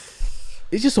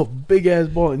 it's just a big ass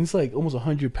ball, and it's like almost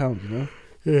 100 pounds, you know.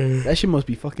 Yeah. That shit must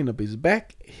be fucking up his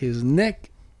back, his neck,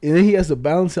 and then he has to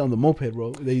balance it on the moped,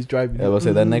 bro. That he's driving. Yeah, I was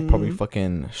say that neck probably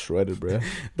fucking shredded, bro.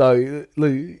 Dog,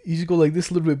 look, you just go like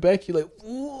this a little bit back. You're like,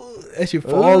 ooh, that shit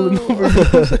falling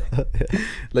over.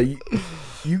 Like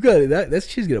you got it. That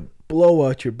shit's gonna blow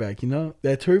out your back. You know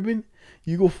that turban.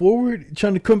 You go forward,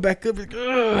 trying to come back up. Like,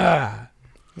 that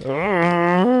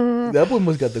boy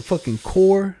must got the fucking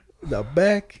core, the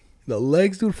back, the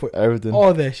legs, dude, for Everything.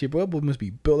 all that shit, bro. That boy must be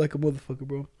built like a motherfucker,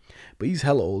 bro. But he's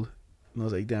hella old. And I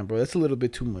was like, damn, bro, that's a little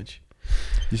bit too much.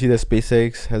 You see that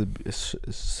SpaceX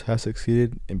has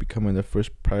succeeded in becoming the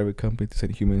first private company to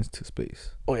send humans to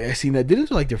space. Oh yeah, I seen that. Didn't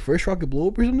like their first rocket blow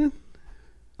up or something?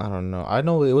 I don't know. I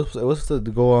know it was supposed to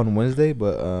go on Wednesday,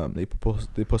 but they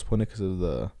postponed it because of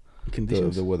the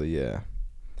Conditions. the weather. Yeah,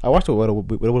 I watched it. What I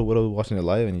was watching it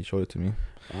live, and he showed it to me.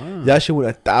 Ah. That shit went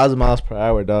 1,000 miles per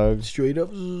hour, dog. Straight up.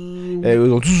 Yeah, it was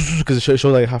going because it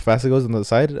showed like how fast it goes on the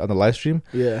side on the live stream.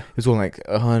 Yeah. It's going like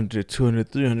 100, 200,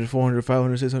 300, 400,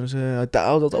 500, 600, 700, 1,000.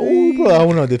 I was like, oh, bro, I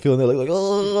wonder how they feel. And they're like, Oh,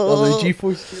 oh, the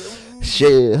G-force.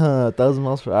 shit, huh? 1,000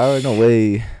 miles per hour? No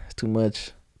way. It's too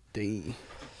much. Dang. You know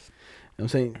what I'm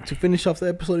saying? To finish off the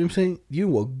episode, you know what I'm saying? You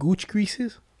know what gooch grease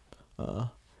is?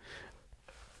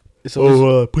 It's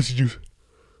pussy juice.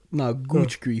 Nah,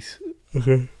 gooch grease.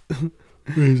 Okay.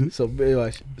 So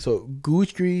watch. So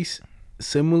gooch grease,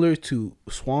 similar to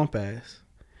swamp ass.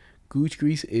 Gooch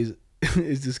grease is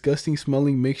disgusting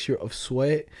smelling mixture of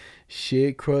sweat,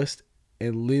 shit crust,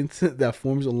 and lint that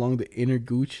forms along the inner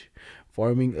gooch,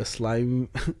 forming a slime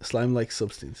like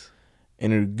substance.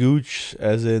 Inner gooch,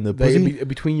 as in the Like pussy.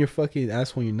 between your fucking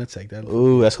asshole and your nutsack. That.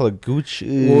 Ooh, that's called a gooch.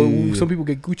 Well, Ew. some people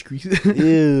get gooch grease.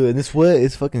 Ew, and it's what?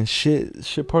 It's fucking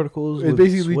shit particles. It's with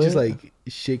basically sweat? just like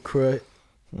shit crust.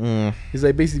 Mm. It's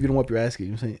like basically if you don't wipe your ass, you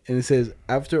know what I'm saying? And it says,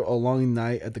 after a long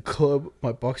night at the club,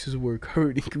 my boxers were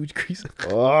covered in gooch grease.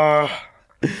 Ah.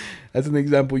 That's an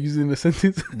example using the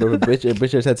sentence. Bro,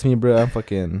 bitch said to me, bro, I'm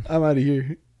fucking. I'm out of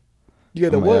here. You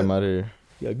got the I'm what? out here.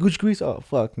 Yeah, gooch grease. Oh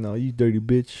fuck, no, you dirty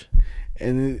bitch.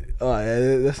 And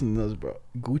yeah, that's nuts, bro.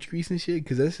 Gooch grease and shit,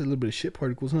 because that's a little bit of shit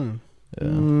particles, huh?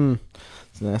 Yeah,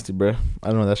 it's nasty, bro. I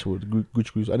don't know that shit with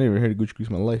gooch grease. I never heard of gooch grease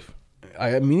in my life.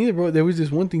 I mean, neither, bro. There was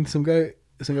this one thing. Some guy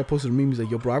posted a meme. He's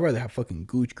like, "Yo, bro, I'd rather have fucking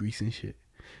gooch grease and shit."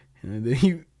 And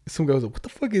then some guy was like, "What the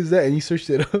fuck is that?" And he searched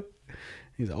it up.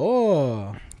 He's like,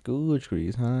 "Oh, Gooch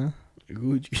grease, huh?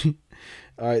 gooch."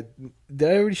 All right. Did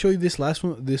I already show you this last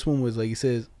one? This one was like, it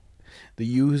says, the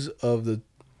use of the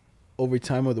over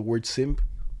time of the word simp.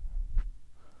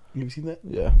 You ever seen that?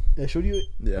 Yeah. I showed you it,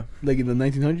 Yeah. like in the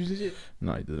 1900s and shit.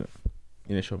 No, you didn't.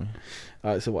 You didn't show me.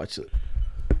 All right, so watch it.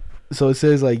 So it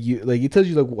says it tells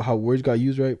you like how words got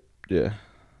used, right? Yeah.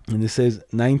 And it says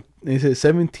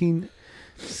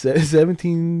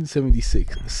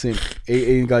 1776 simp.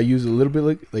 It got used a little bit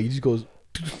like it just goes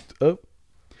up.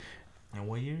 And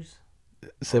what years?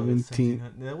 17.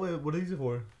 What are these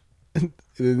for? And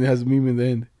then it has a meme in the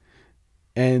end.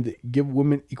 And give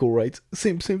women equal rights.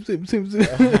 Simp. I was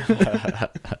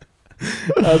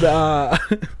like,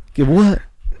 Give what?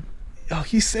 oh,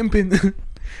 he's simping,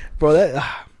 bro.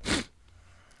 That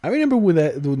I remember when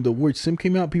the word simp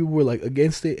came out, people were like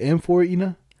against it and for it, you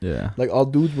know. Yeah. Like all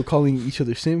dudes were calling each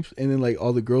other simps, and then like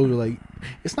all the girls were like,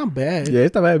 "It's not bad." Yeah,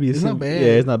 it's not bad. It's not bad. Yeah,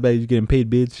 it's not bad. You're getting paid,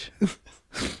 bitch.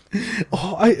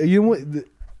 Oh, you know what?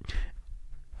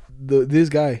 This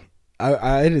guy,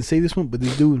 I didn't say this one, but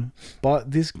this dude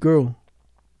bought this girl,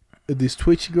 this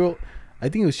Twitch girl. I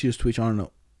think it was just Twitch. I don't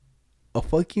know. A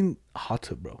fucking hot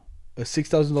tub, bro. A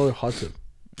 $6,000 hot tub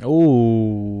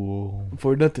Oh.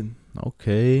 for nothing.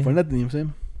 Okay. For nothing. You know what I'm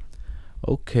saying?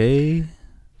 Okay.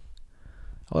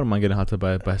 I wouldn't mind getting hot tub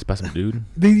by some dude.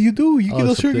 You do. You I'll get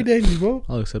those accept sugar it. daddies, bro.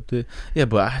 I'll accept it. Yeah,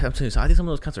 but I'm telling you, so I think some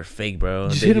of those accounts are fake, bro.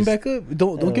 Just They hit him back up.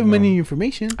 Don't give him any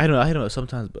information. I know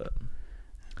sometimes, but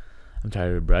I'm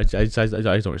tired of it, bro. I just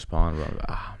don't respond, bro.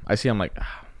 I see. I'm like,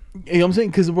 You know what I'm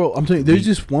saying? Because, bro, I'm telling you, there's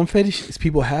just one fetish is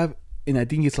people have, and I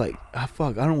think it's like,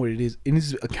 fuck, I don't know what it is. And this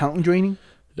is accountant draining.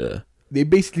 yeah. They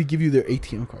basically give you their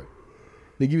ATM card.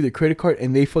 They give you their credit card,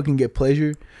 and they fucking get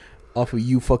pleasure off of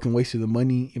you fucking wasting the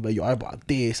money. You're like, yo, I bought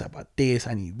this, I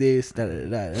need this, da da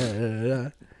da da da da.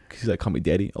 He's like, call me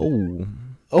daddy. Oh,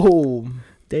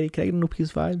 Daddy, can I get a new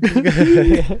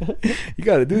PS5? you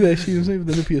gotta do that shit. You know what I'm saying? With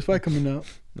the new PS5 coming out.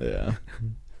 Yeah.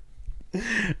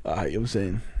 Alright, you know what I'm saying?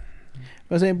 You know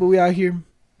what I'm saying? But we out here.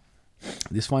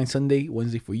 This fine Sunday,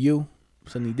 Wednesday for you.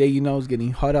 Sunny day, you know, it's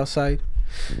getting hot outside.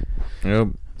 Yep.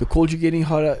 The culture getting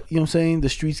hot, you know what I'm saying? The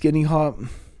streets getting hot.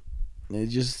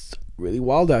 It's just really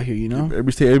wild out here, you know?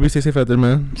 Everybody stay safe out there,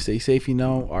 man. Stay safe, you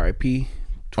know. R.I.P.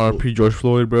 R.P. George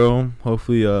Floyd, bro.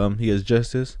 Hopefully, he gets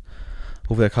justice.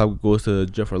 Hopefully, that cop goes to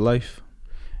jail for life.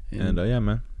 And yeah,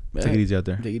 man. Take it easy out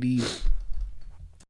there. Take it easy.